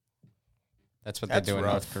 That's what That's they do in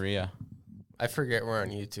rough. North Korea. I forget we're on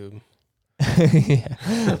YouTube. Yeah.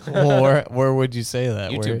 Well, where would you say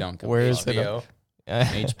that? YouTube where, don't come Where close. is it? HBO.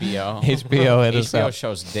 HBO. HBO hit us HBO up.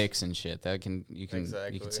 shows dicks and shit. That you can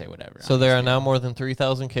Exactly. say whatever. So there are now more than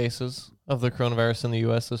 3,000 cases of the coronavirus in the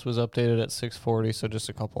U.S. This was updated at 6:40, so just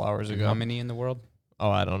a couple hours ago. How many in the world? Oh,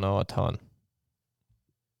 I don't know, a ton.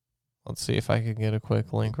 Let's see if I can get a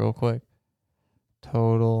quick link real quick.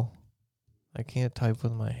 Total. I can't type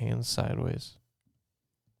with my hands sideways.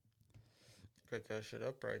 Pick that shit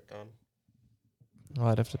up right then. Oh,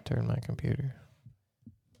 I'd have to turn my computer.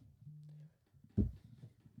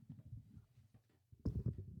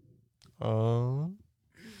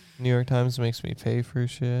 New York Times makes me pay for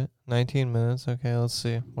shit. 19 minutes. Okay, let's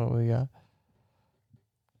see what we got.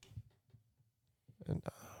 And,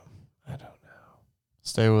 I don't know.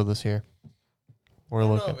 Stay with us here. We're I don't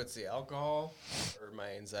know looking. if it's the alcohol or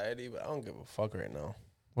my anxiety, but I don't give a fuck right now.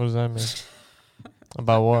 What does that mean?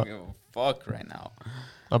 About I what? don't give a fuck right now.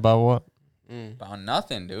 About what? About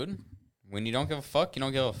nothing, dude. When you don't give a fuck, you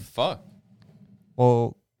don't give a fuck.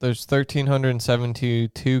 Well, there's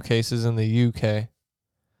 1,372 cases in the UK.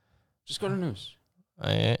 Just go to news.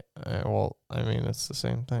 Well, I mean, it's the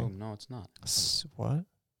same Oh, thing. no, it's not. What?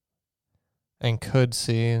 And could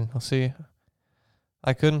see, and I'll see.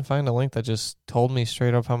 I couldn't find a link that just told me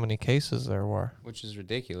straight up how many cases there were. Which is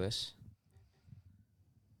ridiculous.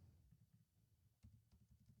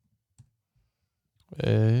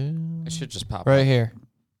 It should just pop Right up. here.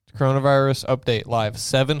 Coronavirus update live.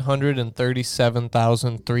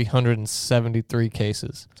 737,373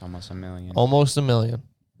 cases. It's almost a million. Almost a million.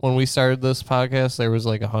 When we started this podcast, there was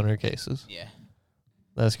like 100 cases. Yeah.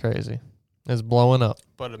 That's crazy. It's blowing up.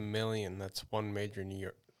 But 1 million, that's one major New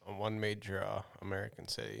York, one major American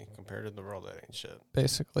city compared to the world. That ain't shit.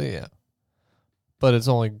 Basically, yeah. But it's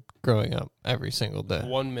only growing up every single day.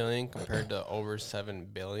 1 million compared to over 7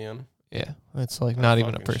 billion. Yeah. It's like not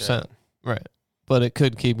even a Fucking percent. shit. Right. But it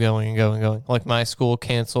could keep going and going and going. Like my school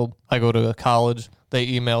canceled. I go to a college. They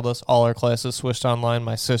emailed us. All our classes switched online.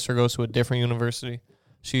 My sister goes to a different university.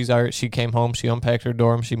 She came home. She unpacked her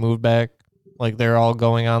dorm. She moved back. Like they're all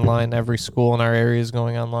going online. Every school in our area is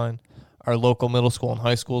going online. Our local middle school and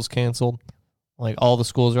high school is canceled. Like all the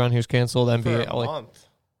schools around here is canceled. For NBA a like month.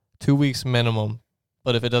 2 weeks minimum.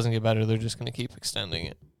 But if it doesn't get better, they're just going to keep extending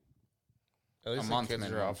it. At least A the month kids are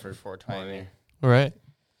minimum out for for 420. Right?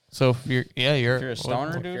 So if you're, you're If you're a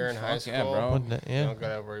stoner, dude, If you're in high fuck school, yeah, bro. wouldn't it? you Yeah. don't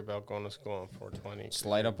gotta worry about going to school on 420. Just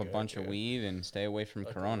light up a bunch of weed and stay away from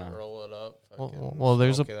Fucking Corona. Roll it up. Well,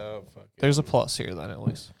 there's a there's a plus here then at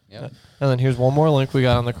least. Yep. And then here's one more link we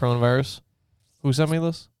got on the coronavirus. Who sent me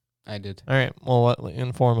this? I did. All right. Well,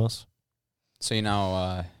 inform us. So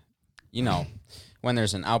when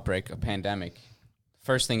there's an outbreak, a pandemic,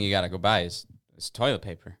 first thing you gotta go buy is toilet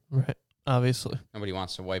paper. Right. Obviously, Nobody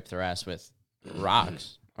wants to wipe their ass with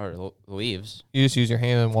rocks or leaves you just use your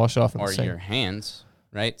hand and wash it off in or the sink. your hands,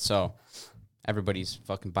 right? So everybody's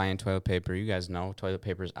fucking buying toilet paper. You guys know toilet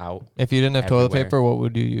paper's out. If you didn't have toilet everywhere. paper, what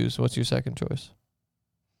would you use? What's your second choice?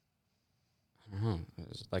 I don't know.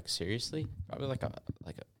 Like seriously, probably like a.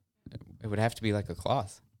 It would have to be like a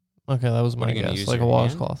cloth. Okay, that was What my are you gonna guess. use, Like a your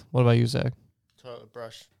washcloth. What about you, Zach? Toilet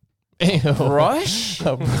brush. Brush?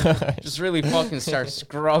 A brush. Just really fucking start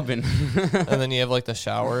scrubbing. And then you have like the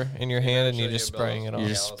shower in your hand, and Show you're just your spraying it bells. off.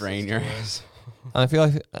 You're just spraying your ass. I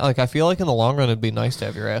feel like in the long run, it'd be nice to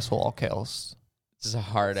have your asshole all calloused. This is a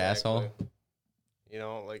hard asshole. You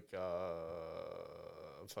know, like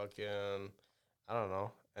fucking, I don't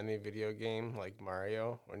know, any video game like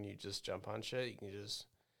Mario, when you just jump on shit, you can just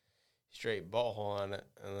straight butthole on it,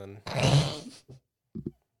 and then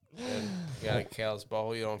you got a callous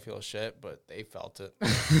butthole. You don't feel shit, but they felt it.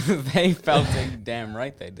 They felt it. Damn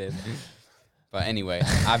right they did. But anyway,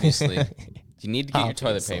 obviously, you need to get your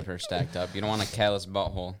toilet Obviously. paper stacked up. You don't want a callous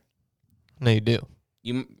butthole. No, you do.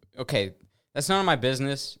 Okay, that's none of my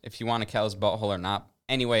business if you want a callous butthole or not.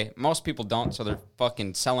 Anyway, most people don't, so they're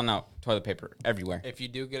fucking selling out toilet paper everywhere. If you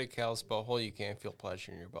do get a callous butthole, you can't feel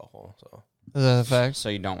pleasure in your butthole. So, Is that a fact? So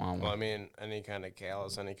you don't want well, I one. mean, any kind of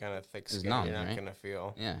callus, any kind of thick There's skin, none, you're not right? gonna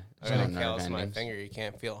feel. Yeah. I there's got no a nerve callus in my endings. finger. You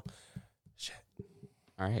can't feel.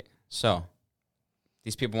 All right. So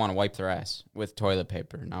these people want to wipe their ass with toilet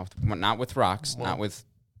paper, not with rocks, Well, not with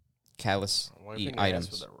callous Wiping your items.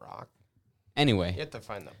 ass with a rock. Anyway, You have to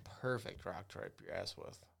find the perfect rock to wipe your ass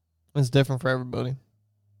with. It's different for everybody.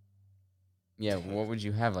 yeah, what would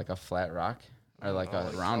you have? Like a flat rock or like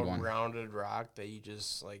a round one? Rounded rock that you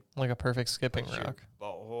just like Like a perfect skipping put your rock.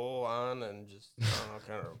 butthole on and just I don't know,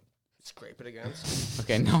 kind of scrape it against.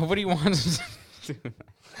 Okay, nobody wants. I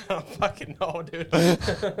don't fucking know, dude.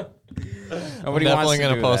 Nobody I'm wants definitely to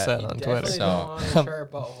gonna do post that. that on Definitely Twitter. So- don't want a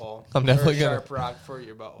sharp butthole. I'm definitely or a gonna- sharp rock for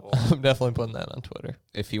your butthole. I'm definitely putting that on Twitter.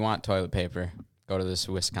 If you want toilet paper, go to this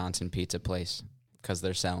Wisconsin pizza place because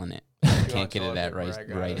they're selling it. You Can't want get it toilet at paper, I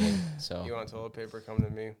got right. it. So You want toilet paper? Come to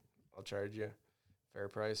me. I'll charge you fair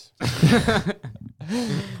price.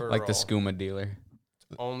 Per like the roll. skooma dealer.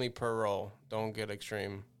 Only per roll. Don't get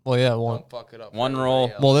extreme. Well, yeah, one. Don't fuck it up. for One everybody roll.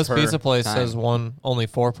 else. Well, this Per pizza place time. says only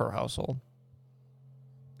 4 per household.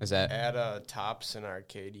 Is that At Tops and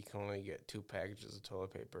Arcade, you can only get 2 packages of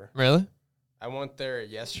toilet paper. Really? I went there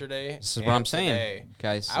yesterday. This is what and I'm saying. today.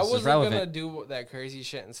 guys? I This is wasn't gonna relevant. do that crazy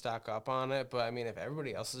shit and stock up on it, but I mean, if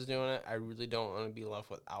everybody else is doing it, I really don't want to be left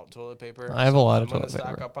without toilet paper. I have a lot of I'm gonna toilet stock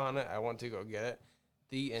paper. up on it. I want to go get it.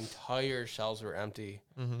 The entire shelves were empty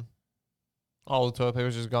Mm-hmm. All the toilet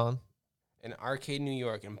paper's just gone. in Arcade, New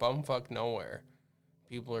York, and bumfuck nowhere.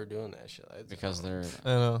 People are doing that shit. Because they're I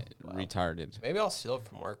know. retarded. Maybe I'll steal it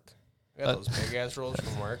from work. I got those big ass rolls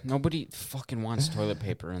from work. Nobody fucking wants toilet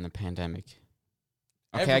paper in the pandemic.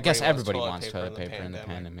 Okay, I Everybody guess wants everybody toilet wants paper toilet in the paper in the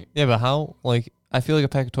pandemic. pandemic. Yeah, but how? Like, I feel like a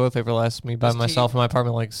pack of toilet paper lasts me by Just myself in my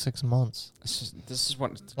apartment like 6 months. This is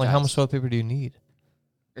what. Like, how guys, much toilet paper do you need?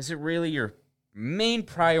 is it really your main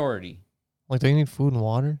priority Like, do you need food and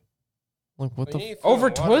water? Like, what Well, the? you need food over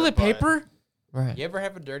and water, toilet but paper? Right. You ever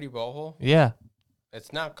have a dirty butthole? Yeah.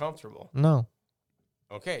 It's not comfortable. No.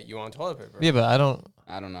 Okay, you want toilet paper? Yeah, but I don't.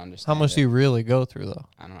 I don't understand. How much it. do you really go through though?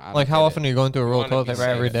 I don't Like, how get often it. are you going through a You roll of wanna toilet be paper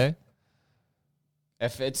every safe. day?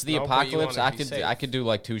 If it's the No, but you apocalypse, wanna be safe. I could do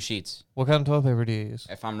like 2 sheets What kind of toilet paper do you use?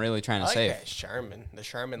 if I'm really trying I to like save. that Charmin. The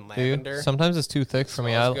Charmin Do you? lavender. Sometimes it's too thick for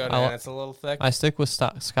me. Smells good, and it's a little thick. I stick with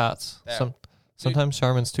Scott's. Yeah. Sometimes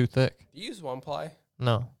Charmin's too thick. Do you use 1-ply?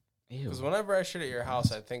 No, Ew. Because whenever I shit at your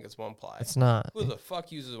house, I think it's 1-ply. it's not. Who the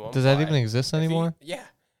fuck uses 1-ply? Does that even exist If you- anymore? Yeah.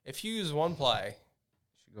 If you use 1-ply,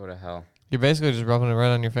 Should go to hell. You're basically just rubbing it right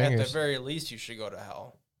on your at the fingers. very least, you should go to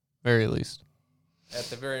hell. Very least. At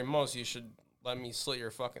the very most, you should let me slit your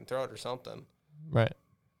fucking throat or something. Right.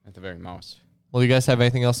 At the very most. Well, you guys have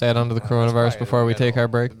anything else to add on to the That's coronavirus probably before we get a take our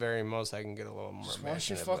little- break? At the very most, I can get a little more. Just wash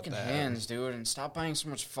your passionate about fucking that. hands, dude, and stop buying so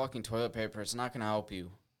much fucking toilet paper. It's not gonna help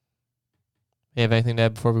you. You have anything to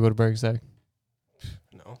add before we go to break, Zach?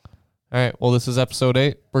 No. All right. Well, this is episode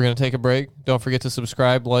 8. We're going to take a break. Don't forget to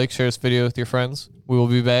subscribe, like, share this video with your friends. We will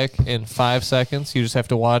be back in 5 seconds. You just have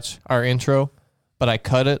to watch our intro, but I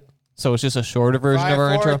cut it, so it's just a shorter version of our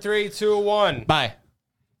 5, 4, intro. 3, 2, 1. Bye.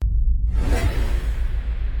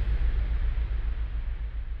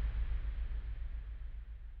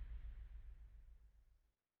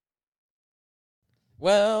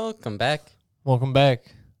 Welcome back. Welcome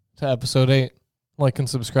back to episode 8. Like and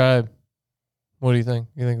subscribe. What do you think?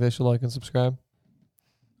 You think they should like and subscribe?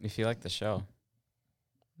 If you like the show.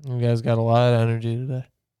 You guys got a lot of energy today.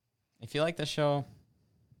 If you like the show,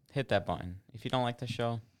 hit that button. If you don't like the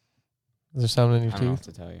show, Is there sound in your I don't know teeth?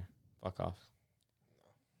 what to tell you. Fuck off.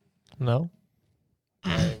 No? I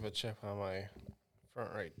have a chip on my front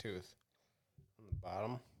right tooth. On the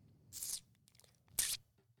bottom.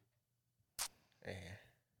 Yeah.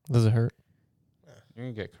 Does it hurt? You're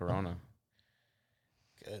going to get corona.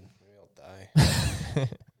 Good. Maybe I'll die.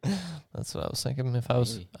 That's what I was thinking. If I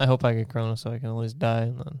was, Maybe. I hope I get corona so I can at least die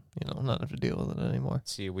and then, not have to deal with it anymore.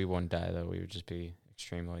 See, we wouldn't die, though. We would just be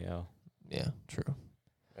extremely ill. Yeah, true.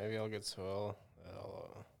 Maybe I'll get so ill that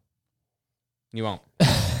I'll... You won't.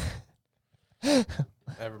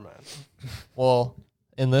 Never mind. Well,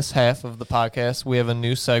 in this half of the podcast, we have a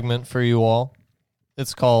new segment for you all.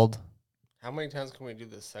 It's called How many times can we do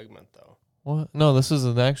this segment, though? what? No, this is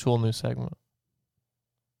an actual new segment.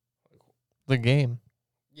 The game.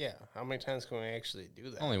 Yeah. How many times can we actually do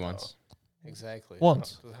that? Only though? once. Exactly.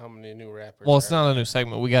 Once. How many new rappers? Well, it's are not there? a new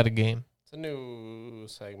segment. We got a game. It's a new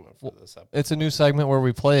segment for this episode. It's a new segment where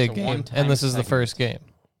we play a It's a game, one-time and this is the segment. first game.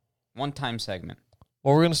 One-time segment.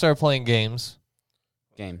 Well, we're going to start playing games,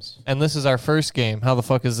 Games. and this is our first game. How the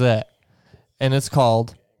fuck is that? And it's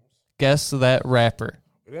called Guess That Rapper.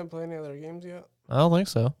 We didn't play any other games yet? I don't think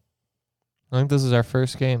so. I think this is our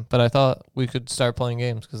first game, but I thought we could start playing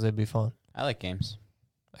games because they'd be fun. I like games.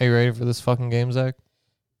 Are you ready for this fucking game, Zach?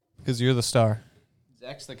 Because you're the star.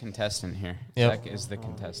 Zach's the contestant here. Yep. Zach is the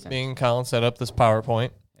contestant. Me and Colin set up this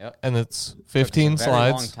PowerPoint, Yep. and it's 15 Took us a very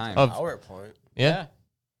slides. long time. Of, PowerPoint. yeah,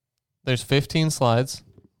 there's 15 slides.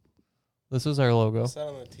 This is our logo. What's that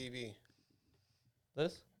on the TV?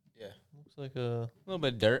 This? Yeah. Looks like a A little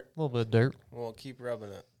bit of dirt. little bit of dirt. Well, keep rubbing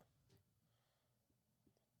it.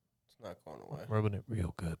 It's not going away. Rubbing it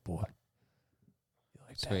real good, boy. You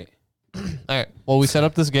like Sweet. All right. Well, we set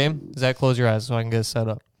up this game. Zach, close your eyes so I can get it set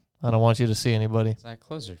up. I don't want you to see anybody. Zach,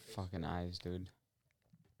 close your fucking eyes, dude.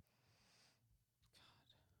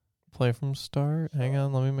 Play from start. Hang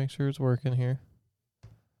on. Let me make sure it's working here.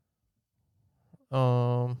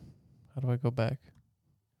 How do I go back?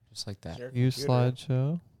 Just like that. Your Use computer.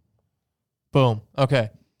 slideshow. Boom. Okay.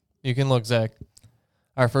 You can look, Zach.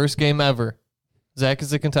 Our first game ever. Zach is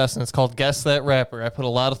the contestant. It's called Guess That Rapper. I put a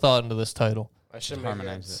lot of thought into this title. I should make a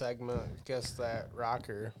Harmonize it. segment, guess that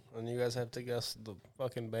rocker, and you guys have to guess the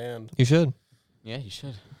fucking band. You should. Yeah, you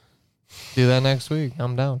should. Do that next week.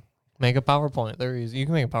 I'm down. Make a PowerPoint. They're easy. You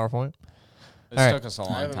can make a PowerPoint. This All right. took us a I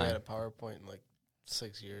long haven't made time. a PowerPoint in like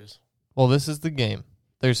 6 years. Well, this is the game.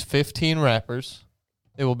 There's 15 rappers.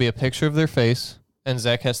 It will be a picture of their face, and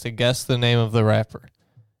Zach has to guess the name of the rapper.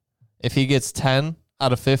 If he gets 10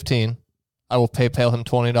 out of 15, I will PayPal him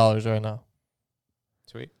 $20 right now.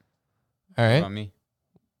 Sweet. All What right? about me?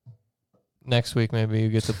 Next week, maybe you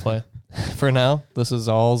get to play. For now, this is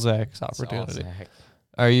all Zach's It's all opportunity. Zach.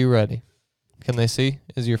 Are you ready? Can they see?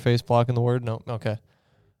 Is your face blocking the word? No. Okay.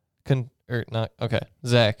 Not. Okay.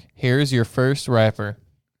 Zach, here's your first rapper.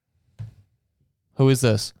 Who is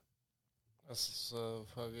this? That's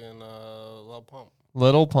fucking Lil Pump.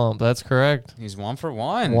 Little Pump. That's correct. He's 1 for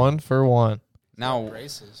 1. 1 for 1. Now,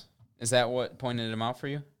 Braces. is that what pointed him out for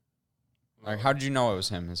you? Like, how did you know it was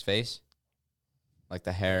him? His face? Like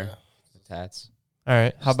the hair, Yeah. the tats? All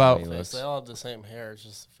right. How Just the way about he Face. looks. They all have the same hair. It's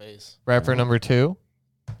just the face. rapper number 2?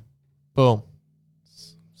 Boom.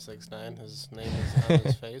 6ix9ine. His name is on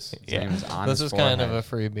his face. His name is on This his is kind of a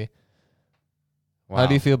forehead. freebie. Wow. How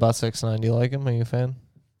do you feel about 6ix9ine? Do you like him? Are you a fan?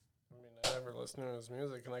 I mean, I never listened to his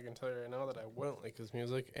music, and I can tell you right now that I wouldn't like his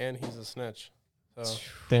music, and he's a snitch. So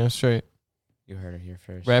Damn straight. You heard it here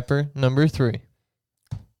first. Rapper number 3.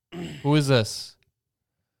 Who is this?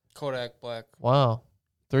 Kodak Black. Wow.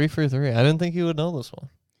 3 for 3. I didn't think you would know this one.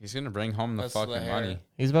 He's going to bring home the That's the fucking hair. money.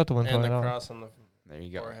 He's about to win And the $20. cross on the. There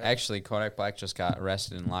you go. Forehead. Actually, Kodak Black just got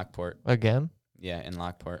arrested in Lockport. Again? Yeah, in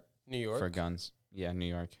Lockport New York. for guns. Yeah, New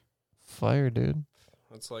York. Fire, dude.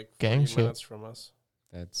 That's like Gang 40 shit. minutes from us.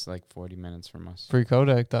 That's like 40 minutes from us. Free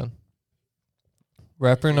Kodak done.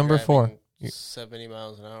 Rapper If you're number 4. driving You- 70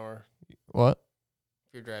 miles an hour. What?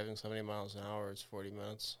 If you're driving 70 miles an hour, it's 40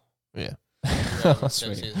 minutes. Yeah. If you're driving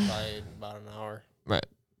Sweet. 60, it's probably about an hour. Right.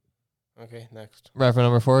 Okay, next. Rapper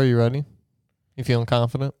number 4, are you ready? You feeling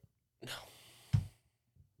confident?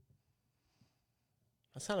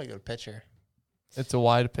 That's not a good picture. It's a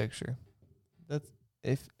wide picture. That's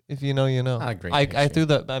if you know, you know. Not a great I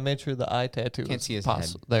picture. I made sure the eye tattoo Can't was see his head.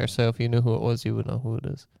 there, so if you knew who it was, you would know who it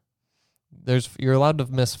is. You're allowed to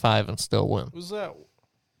miss 5 and still win. Who's that?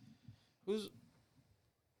 Who's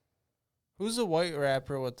Who's the white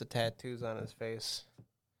rapper with the tattoos on his face?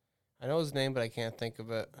 I know his name, but I can't think of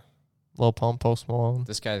it. Lil Pump, Post Malone.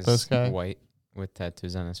 This guy's This guy? white with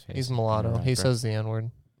tattoos on his face. He's mulatto. He says the N-word.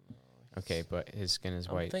 Okay, but his skin is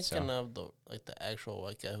I'm white. thinking So. of the actual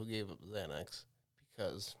white guy who gave up Xanax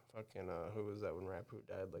because fucking who was that one rapper who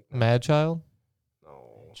died like that? Mad Child?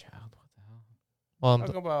 No. Child, what the hell? Well,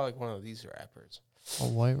 Talking about like one of these rappers. a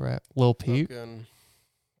white rap. Lil Peep? Fucking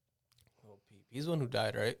Lil Peep. He's the one who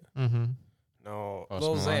died, right? Mm-hmm. No. Post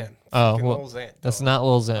Lil Malone? Xan. Oh, Fucking well, Lil Xan. that's Duh. not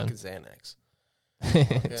Lil Fucking Xan. Xanax.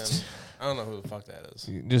 Fucking, I don't know who the fuck that is.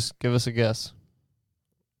 Just give us a guess.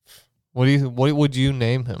 What would you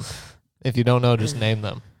name him? If you don't know, just name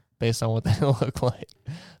them based on what they look like.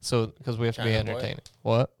 So, because we have to be China Boy? entertaining.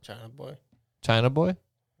 What? China Boy. China Boy?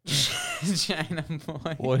 China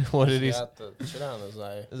boy. What did he? He's got the shit on his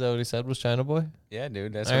eye. Is that what he said? Was China Boy? Yeah,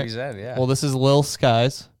 dude, that's All what right. he said. Yeah. Well, this is Lil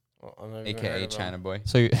Skies, Well, I've never even heard AKA of him. China boy.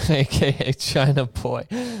 so AKA China Boy.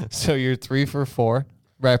 So you're 3 for 4.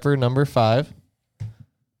 Rapper number 5.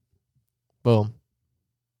 Boom.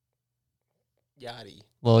 Yachty.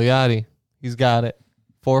 Lil Yachty. He's got it.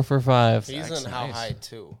 4 for 5. He's That's in How nice. High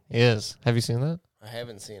too. He is. Have you seen that? I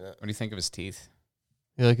haven't seen it. What do you think of his teeth?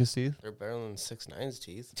 You like his teeth? They're better than 6ix9ine's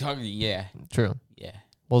teeth. Yeah. True. Yeah.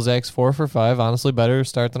 Well, Zach's 4 for 5. Honestly, better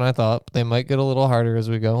start than I thought. But they might get a little harder as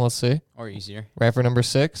we go. Let's see. Or easier. Rapper number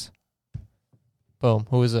 6. Boom.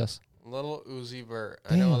 Who is this? Little Uzi Vert.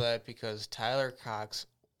 I know Damn. that because Tyler Cox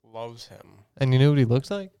loves him. And you knew what he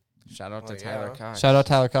looks like? Shout out to Oh, Tyler yeah. Cox. Shout out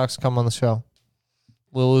Tyler Cox. Come on the show.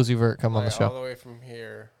 Lil Uzi Vert, come on the Like, all show. the way from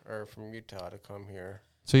here or from Utah to come here.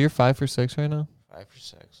 So you're 5 for 6 right now? 5 for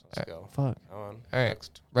 6. Let's Alright, go. Fuck. Come on. All right.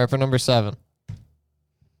 Next. Rapper number 7.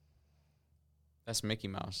 That's Mickey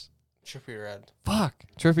Mouse. Trippy Red. Fuck.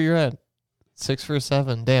 Trippy Red. 6 for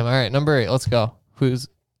 7. Damn. All right. Number 8. Let's go. Who's?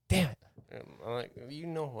 Damn it. I'm like, you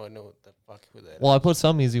know who I know what the fuck who that Well, is. I put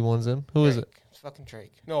some easy ones in. Who is it? Drake. It's fucking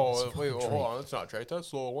Drake. No, wait, hold on. That's not Drake.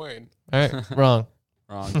 That's Lil Wayne. All right. Wrong.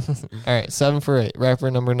 Wrong. All right. 7 for 8.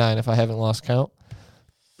 Rapper number 9, if I haven't lost count.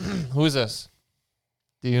 Who is this?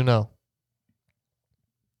 Do you know?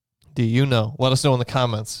 Do you know? Let us know in the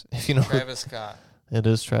comments if you know. Travis Scott. It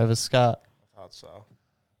is Travis Scott. I thought so.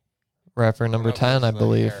 Rapper number No, 10, it's I the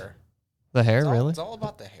believe. hair. The hair, It's all, really? It's all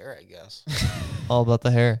about the hair, I guess. All about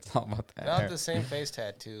the hair. It's all about that. Not hair. the same face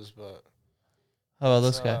tattoos, but How about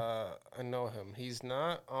this it's, guy? I know him. He's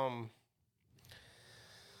not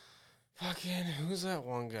fucking who's that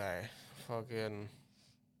one guy? Fucking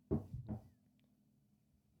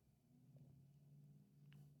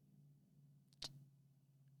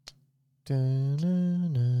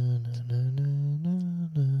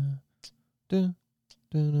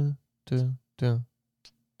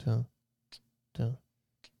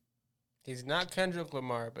he's not Kendrick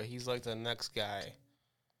Lamar, but he's like the next guy.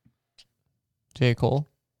 J. Cole.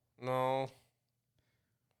 No.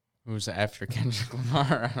 Who's after Kendrick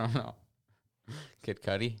Lamar? I don't know. Kid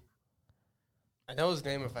Cudi. I know his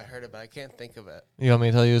name if I heard it, but I can't think of it. You want me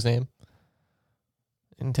to tell you his name?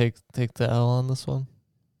 And take the L on this one?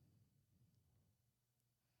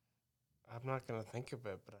 I'm not gonna think of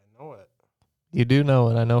it, but I know it. You do know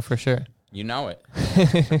it, I know for sure. You know it.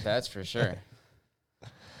 That's for sure.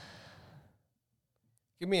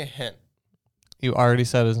 Give me a hint. You already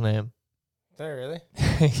said his name. Did I really?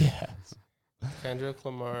 Yeah. Kendrick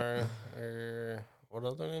Lamar or what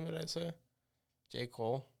other name did I say? J.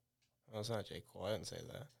 Cole. Oh, it's not J. Cole. I didn't say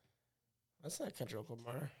that. That's not Kendrick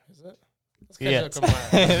Lamar, is it? That's Kendrick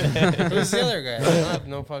Lamar. Who's the other guy? I have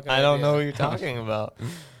no fucking I don't idea. know what you're talking about.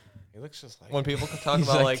 He looks just like When people talk He's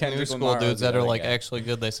about like like new Kendrick school Lamar was dudes the that are other like guy. actually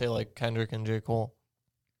good, they say like Kendrick and J. Cole.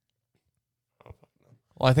 Oh, fuck no.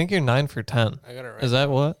 Well, I think you're 9 for 10. I got it right. Is that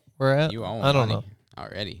what we're at? You own I don't money know.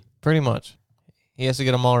 already. Pretty much. He has to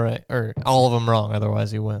get them all right, or all of them wrong,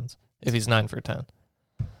 otherwise he wins. If he's 9 for 10.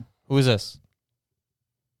 Who is this?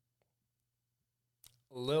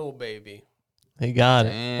 Lil Baby. He got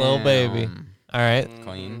it. Little baby. Damn. All right.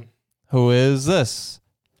 Clean. Who is this?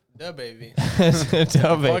 The baby.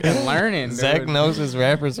 Toby. Fucking learning, Zach dude. knows his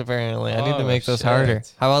rappers apparently. I need to Oh, make this shit. harder.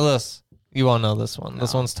 How about this? You won't know this one.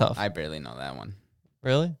 This No, one's tough. I barely know that one.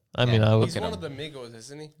 Really? I Yeah, mean, I would. He's at one him. of the Migos,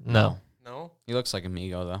 isn't he? No. No? He looks like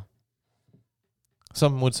Amigo though.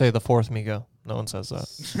 Some would say the fourth Migo. No one says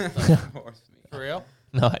that. For real?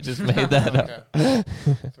 No, I just made that up. Okay.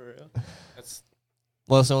 For real? That's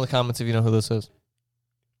Let us know in the comments if you know who this is.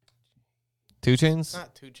 2 Chainz?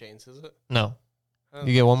 not 2 Chainz, is it? No. I don't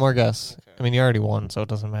You get one more guess. Okay. I mean, you already won, so it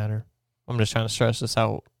doesn't matter. I'm just trying to stretch this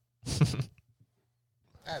out.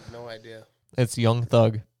 I have no idea. It's Young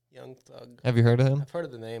Thug. Young Thug. Have you heard of him? I've heard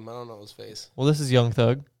of the name. I don't know his face. Well, this is Young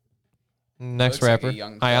Thug. Next Looks like a rapper.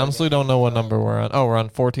 young I plug. honestly don't know what number we're on. Oh, we're on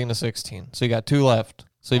 14 to 16. So you got 2 left.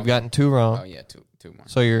 So you've gotten 2 wrong. Oh yeah, two more.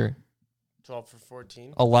 So you're 12 for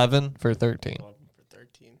 14. 11 for 13. 11 for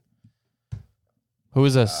 13. Who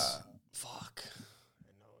is this? Fuck.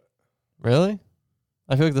 I know it. Really?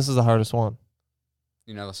 I feel like this is the hardest one.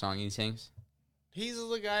 You know the song he sings? He's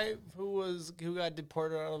the guy who got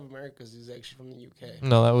deported out of America because he's actually from the UK.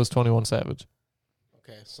 No, that was 21 Savage.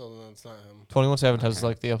 Okay, so then it's not him. 21 Savage has Okay.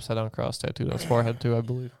 like the upside down cross tattooed on his forehead too, I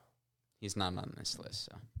believe. He's not on this list,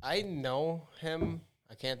 so I know him.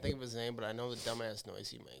 I can't think of his name, but I know the dumbass noise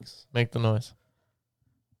he makes. Make the noise.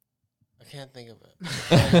 I can't think of it.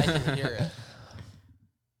 I can hear it.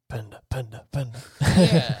 Panda, panda, panda.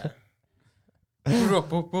 Yeah.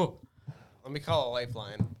 Let me call a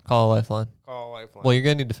lifeline. Call a lifeline. Call a lifeline. Well, you're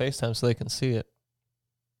gonna need to FaceTime so they can see it.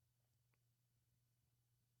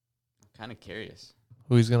 I'm kind of curious.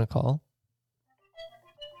 Who he's gonna call?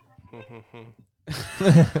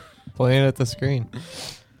 Point it at the screen.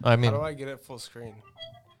 I mean, How do I get it full screen?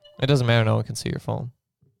 it doesn't matter. No one can see your phone.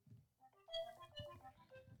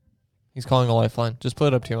 He's calling a lifeline. Just put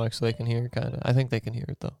it up to your mic so they can hear it, kind of. I think they can hear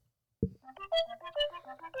it, though.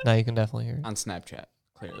 Now you can definitely hear it. On Snapchat,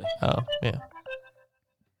 clearly. Oh, yeah.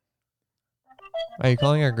 Are you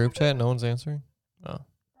calling our group chat? No one's answering? Oh.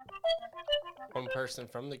 One person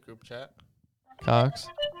from the group chat. Cox?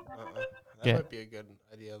 That Yeah. might be a good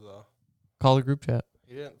idea, though. Call the group chat.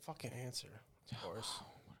 He didn't fucking answer. Of course.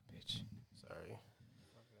 What a bitch. Sorry.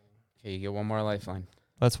 Okay, you get one more lifeline.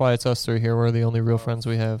 That's why it's us 3 here. We're the only real friends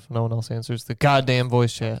we have. No one else answers the goddamn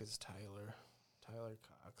voice chat. It's Tyler. Tyler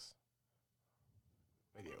Cox.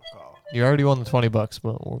 Video call. You already won the $20,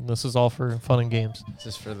 but this is all for fun and games. This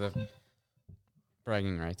is for the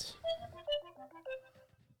bragging rights.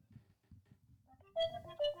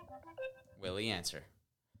 Will he answer?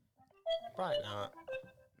 Probably not.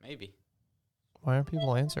 Maybe. Why aren't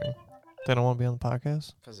people answering? They don't want to be on the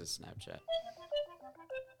podcast? Because it's Snapchat.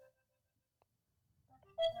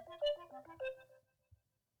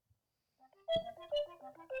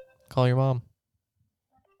 Call your mom.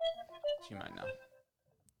 She might know.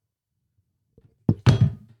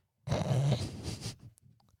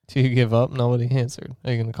 Do you give up? Nobody answered.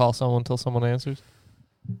 Are you going to call someone until someone answers?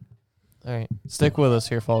 All right. Stick with us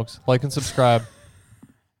here, folks. Like and subscribe.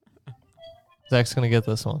 Zach's going to get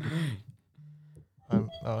this one.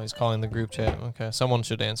 Oh, he's calling the group chat. Okay. Someone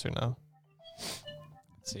should answer now.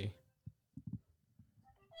 Let's see.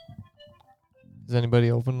 Has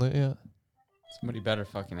anybody opened it yet? Somebody better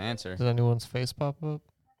fucking answer. Does anyone's face pop up?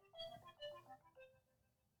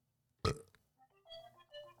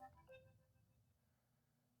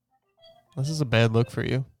 This is a bad look for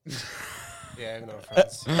you. Yeah, I have no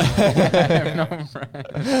friends. I have no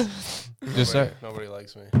friends. Just Nobody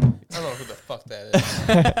likes me. I don't know who the fuck that is.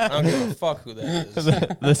 I don't give a fuck who that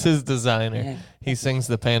is. This is Designer. He sings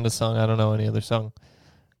the Panda song. I don't know any other song.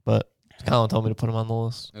 But Colin told me to put him on the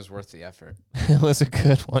list. It was worth the effort. It was a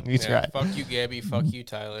good one. You Yeah, tried. fuck you, Gabby. Fuck you,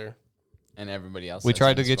 Tyler. And everybody else. We that's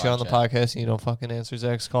tried in to get you on the squad chat. podcast and you don't fucking answer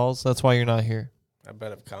Zach's calls. That's why you're not here. I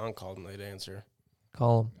bet if Colin called and they'd answer.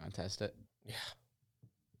 Call him. Want to test it? Yeah.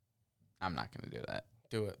 I'm not going to do that.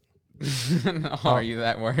 Do it. No, are you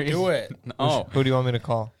that worried? Do it. No. Who do you want me to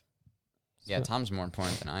call? Yeah, Tom's more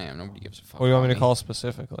important than I am. Nobody gives a fuck. Who do you want me about to call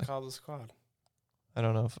specifically? Call the squad. I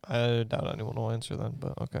don't know. If I doubt anyone will answer then,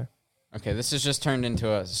 but okay. Okay, this has just turned into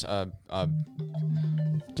a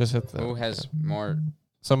Just hit the. who has more.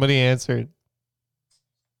 Somebody answered.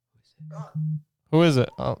 Who is it?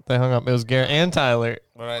 Oh, they hung up. It was Garrett and Tyler.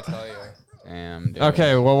 What did I tell you? Damn, dude.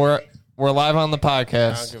 Okay, well we're live on the I don't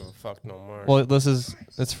podcast. give a fuck no more. Well,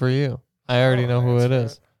 it's for you. I already know who it answer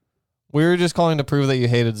is. We were just calling to prove that you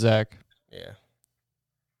hated Zach. Yeah,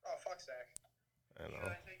 Oh, fuck Zach. I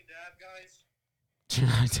know. Can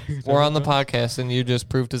I take a dab, guys? We're on the podcast, and you just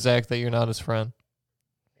proved to Zach that you're not his friend.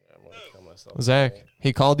 I'm gonna kill myself. Zach,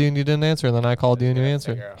 he called you and you didn't answer, and then I called you and you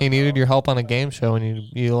answered. He needed your help on a game show, and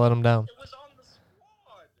you let him down. It was on the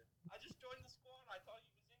squad. I just joined the squad. I thought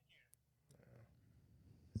he was in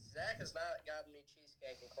here. Zach has not gotten me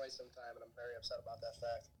cheesecake in quite some time, and I'm very upset about that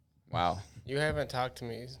fact. Wow. You haven't talked to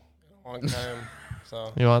me in a long time,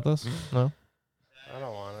 so You want this? No? I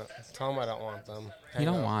don't want it. Tell them I don't want them. You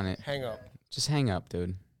don't up. want it. Hang up. Just hang up,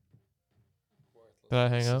 dude. Did I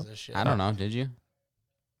hang Pieces up? of shit. I don't know. Did you?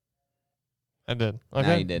 I did. Nah,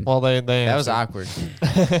 Okay. you did. Well, they That was answered. awkward.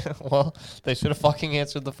 Well, they should have fucking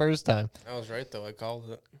answered the first time. I was right though. I called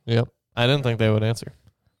it. Yep. I didn't think they would answer.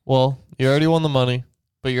 Well, you already won the money,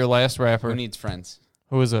 but your last rapper. Who needs friends?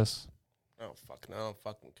 Who is this? Oh fuck! No, I don't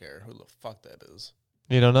fucking care who the fuck that is.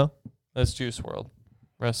 You don't know? That's Juice World.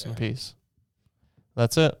 Rest in Yeah. peace.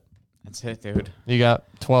 That's it. That's it, dude. You got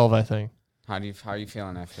 12, I think. How are you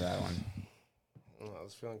feeling after that one? I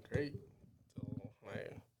was feeling great. Till my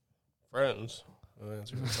friends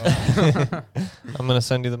answered the phone. I'm going to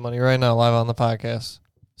send you the money right now live on the podcast.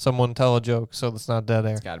 Someone tell a joke so it's not dead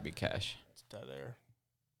air. It's got to be cash. It's dead air.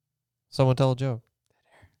 Someone tell a joke.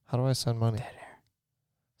 How do I send money? Dead air.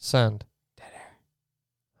 Send. Dead air.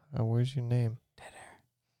 Oh, where's your name? Dead air.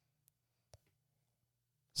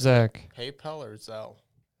 Zach. PayPal or Zelle?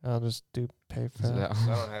 I'll just do PayPal. 'Cause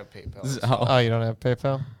I don't have PayPal. Zelle. Oh, you don't have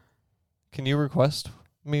PayPal? Can you request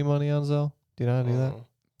me money on Zelle? Do you know how to do that?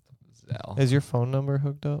 Zelle. Is your phone number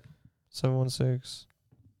hooked up? 716.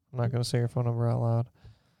 I'm not going to say your phone number out loud.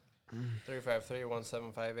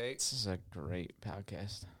 353-1758. This is a great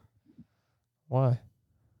podcast. Why?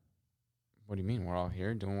 What do you mean? We're all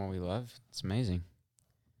here doing what we love. It's amazing.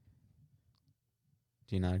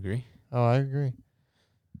 Do you not agree? Oh, I agree.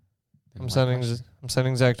 Then I'm why sending question? I'm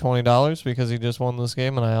sending Zach $20 because he just won this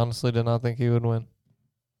game, and I honestly did not think he would win.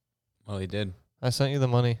 Well, he did. I sent you the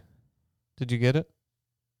money. Did you get it?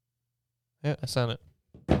 Yeah, I sent it.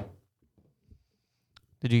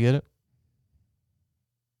 Did you get it?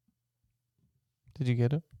 Did you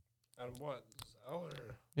get it? Out of what? Zelle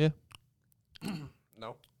or? Yeah.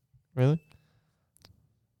 No. Really?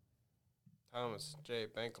 Thomas J.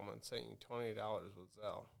 Bankelman sent you $20 with Zelle.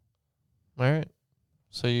 All right.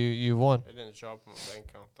 So you won. It didn't show up on my bank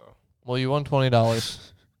account though. Well, you won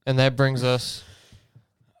 $20. And that brings us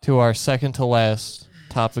to our second to last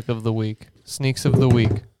topic of the week. Sneaks of the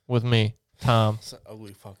week with me, Tom. It's an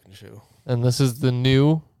ugly fucking shoe. And this is the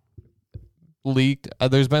new leaked.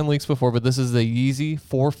 There's been leaks before, but this is the Yeezy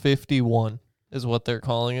 451 is what they're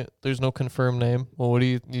calling it. There's no confirmed name. Well, what do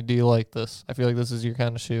you like this? I feel like this is your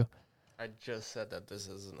kind of shoe. I just said that this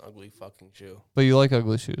is an ugly fucking shoe. But you like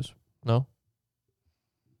ugly shoes, no?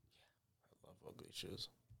 I love ugly shoes.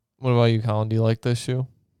 What about you, Colin? Do you like this shoe?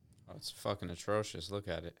 Oh, it's fucking atrocious. Look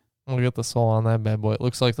at it. Look at the sole on that bad boy. It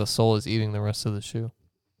looks like the sole is eating the rest of the shoe.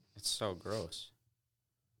 It's so gross.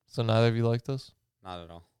 So neither of you like this? Not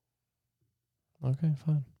at all. Okay,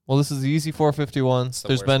 fine. Well, this is the Yeezy 451. the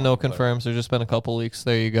There's worst been no one, but- confirms. There's just been a couple leaks.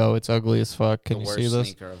 There you go. It's ugly as fuck. Can The you worst see this?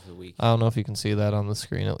 sneaker of the week. I don't know if you can see that on the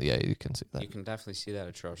screen. Yeah, you can see that. You can definitely see that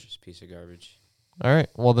atrocious piece of garbage. All right.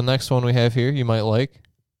 Well, the next one we have here, you might like.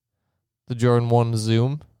 The Jordan 1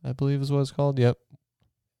 Zoom, I believe is what it's called. Yep.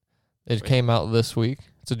 It Sweet. came out this week.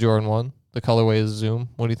 It's a Jordan 1. The colorway is Zoom.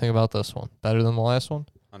 What do you think about this one? Better than the last one?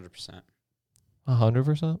 100%.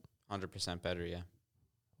 100%? 100% better, yeah.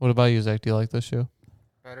 What about you, Zach? Do you like this shoe?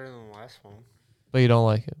 Better than the last one. But you don't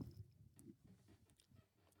like it.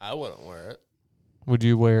 I wouldn't wear it. Would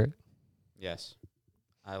you wear it? Yes.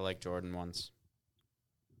 I like Jordan ones.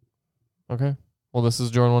 Okay. Well, this is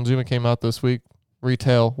Jordan 1 Zoom. It came out this week.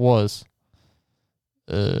 Retail was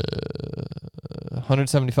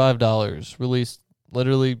 $175. Released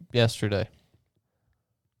literally yesterday.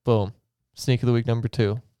 Boom. Sneak of the week number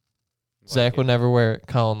 2. Zach would never wear it.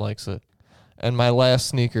 Colin likes it. And my last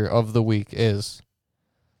sneaker of the week is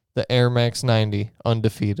the Air Max 90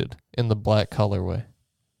 Undefeated in the black colorway.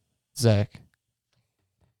 Zach.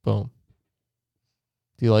 Boom.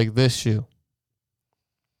 Do you like this shoe?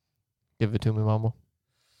 Give it to me, Mama.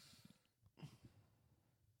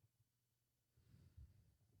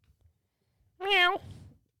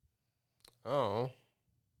 Oh.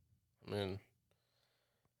 I mean,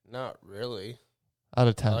 not really. Out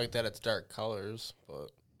of 10. I like that it's dark colors,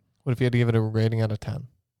 but What if you had to give it a rating out of 10?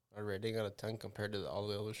 a rating out of 10 compared to all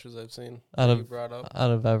the other shoes I've seen Out that of- you brought up.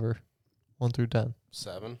 Out of ever. 1 through 10.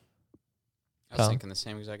 7. I was Tom? thinking the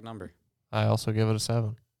same exact number. I also give it a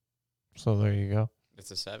 7. So there you go.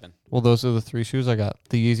 It's a 7. Well, those are the 3 shoes I got.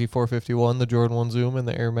 The Yeezy 451, the Jordan 1 Zoom, and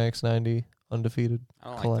the Air Max 90 Undefeated. I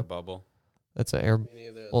don't like Collect. the bubble. That's an Air. Me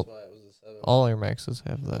neither. That's Well, why it was a 7. All Air Maxes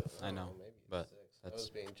have that. I know, Maybe but 6. I that's- was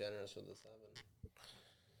being generous with the 7.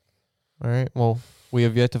 All right. Well, we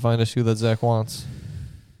have yet to find a shoe that Zach wants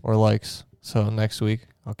or likes. So next week,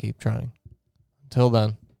 I'll keep trying. Until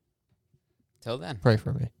then, Till then. pray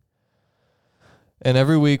for me. And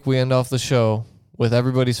every week, we end off the show with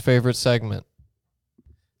everybody's favorite segment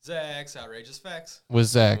Zach's Outrageous Facts. with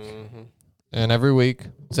Zach. Mm-hmm. And every week,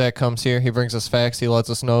 Zach comes here. He brings us facts. He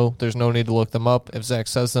lets us know there's no need to look them up. If Zach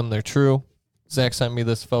says them, they're true. Zach sent me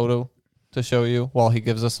this photo to show you while he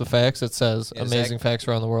gives us the facts. It says Yeah, amazing Zach- facts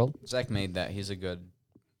around the world. Zach made that. He's a good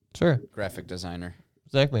Sure. graphic designer.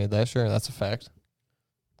 Zach made that. Sure. That's a fact.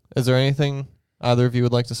 Is there anything either of you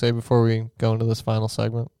would like to say before we go into this final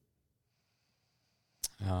segment?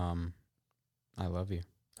 I love you.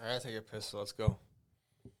 I gotta take a piss, so let's go.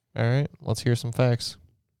 All right. Let's hear some facts.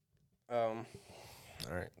 All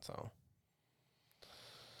right, so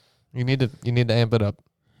You need to amp it up.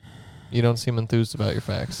 You don't seem enthused about your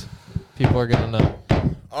facts. People are gonna know.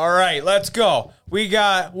 All right, let's go. We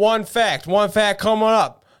got one fact. One fact coming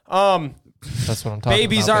up. That's what I'm talking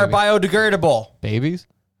Babies about. are biodegradable. Babies?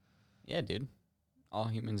 Yeah, dude. All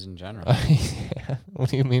humans in general. Yeah. What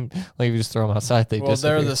do you mean? Like if you just throw them outside, they Well,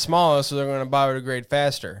 disappear. they're the smallest, so they're going to biodegrade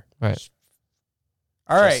faster. Right.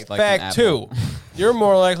 All right, like an fact 2. apple. You're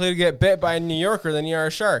more likely to get bit by a New Yorker than you are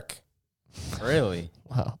a shark. Really?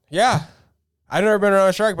 Wow. Yeah. I've never been around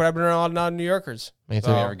a shark, but I've been around a lot of New Yorkers. Me too.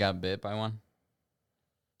 Have you ever got bit by one?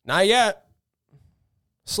 Not yet.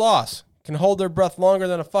 Sloths can hold their breath longer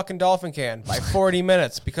than a fucking dolphin can by 40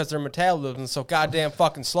 minutes because their metabolism is so goddamn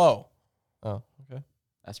fucking slow. Oh, okay.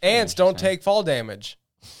 That's pretty Ants don't interesting. take fall damage.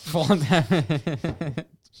 Fall damage.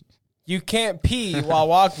 You can't pee while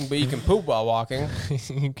walking, but you can poop while walking.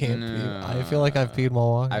 You can't No. pee. I feel like I've peed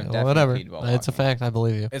while walking. I've Well, definitely whatever. peed while It's a walking. fact. I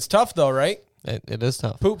believe you. It's tough though, right? It is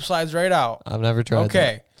tough. Poop slides right out. I've never tried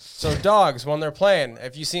Okay, so dogs, when they're playing,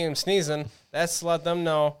 if you see them sneezing, that's to let them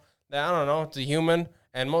know that, I don't know, it's a human,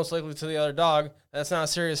 and most likely to the other dog, that's not a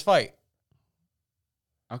serious fight.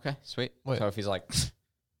 Okay, sweet. Wait. So if he's like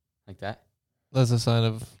that, that. That's a sign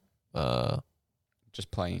of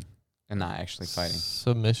just playing and not actually fighting.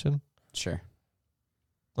 submission. Sure.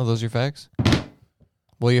 Are those your facts?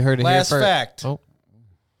 Well, you heard it Last here first. fact. Oh,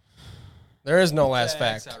 There is no last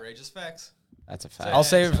Zach's fact. outrageous facts. That's a fact. I'll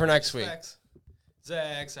save it for Outrageous next week. facts.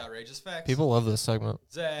 Zach's outrageous facts. people love this segment.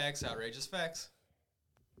 Zach's outrageous facts.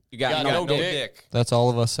 You got, Got no no dick. dick. That's all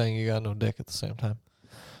of us saying you got no dick at the same time.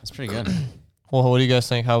 That's pretty good. Well, what do you guys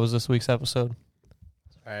think? How was this week's episode?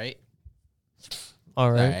 All right.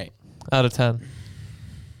 All right. All right. Out of 10.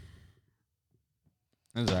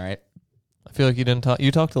 It was all right. I feel like you didn't talk.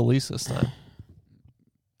 You talked the least this time.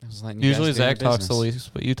 I was letting you Usually guys do your Zach talks the business.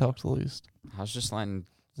 least, but you talked the least. I was just letting.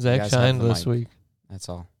 Zach guys have shined the this mic. week. That's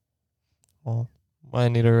all. Well, I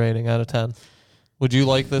need a rating out of 10. Would you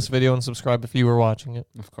like this video and subscribe if you were watching it?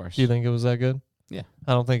 Of course. Do you think it was that good? Yeah.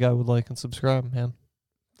 I don't think I would like and subscribe, man.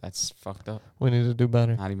 That's fucked up. We need to do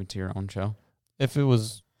better. Not even to your own show. If it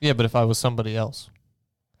was, yeah, but if I was somebody else.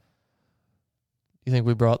 You think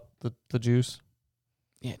we brought the juice?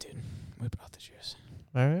 Yeah, dude. We brought the juice.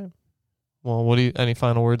 All right. Well, what do you, any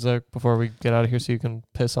final words there before we get out of here so you can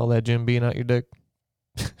piss all that Jim Bean out your dick?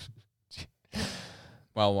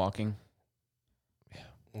 While walking.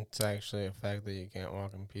 It's actually a fact that you can't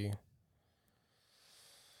walk and pee.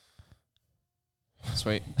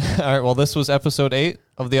 Sweet. All right. Well, this was episode 8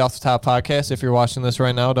 of the Off the Top podcast. If you're watching this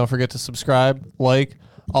right now, don't forget to subscribe, like.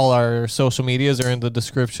 All our social medias are in the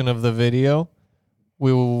description of the video.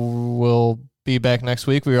 We will be back next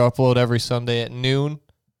week. We upload every Sunday at noon.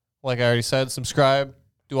 Like I already said, subscribe,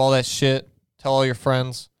 do all that shit, tell all your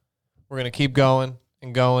friends. We're going to keep going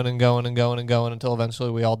and going and going and going and going until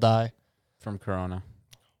eventually we all die. From Corona.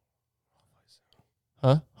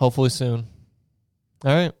 Huh? Hopefully soon.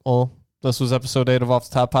 All right. Well, this was episode 8 of Off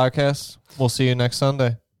the Top podcast. We'll see you next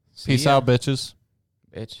Sunday. See Peace ya, out, bitches.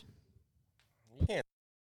 bitch. You can't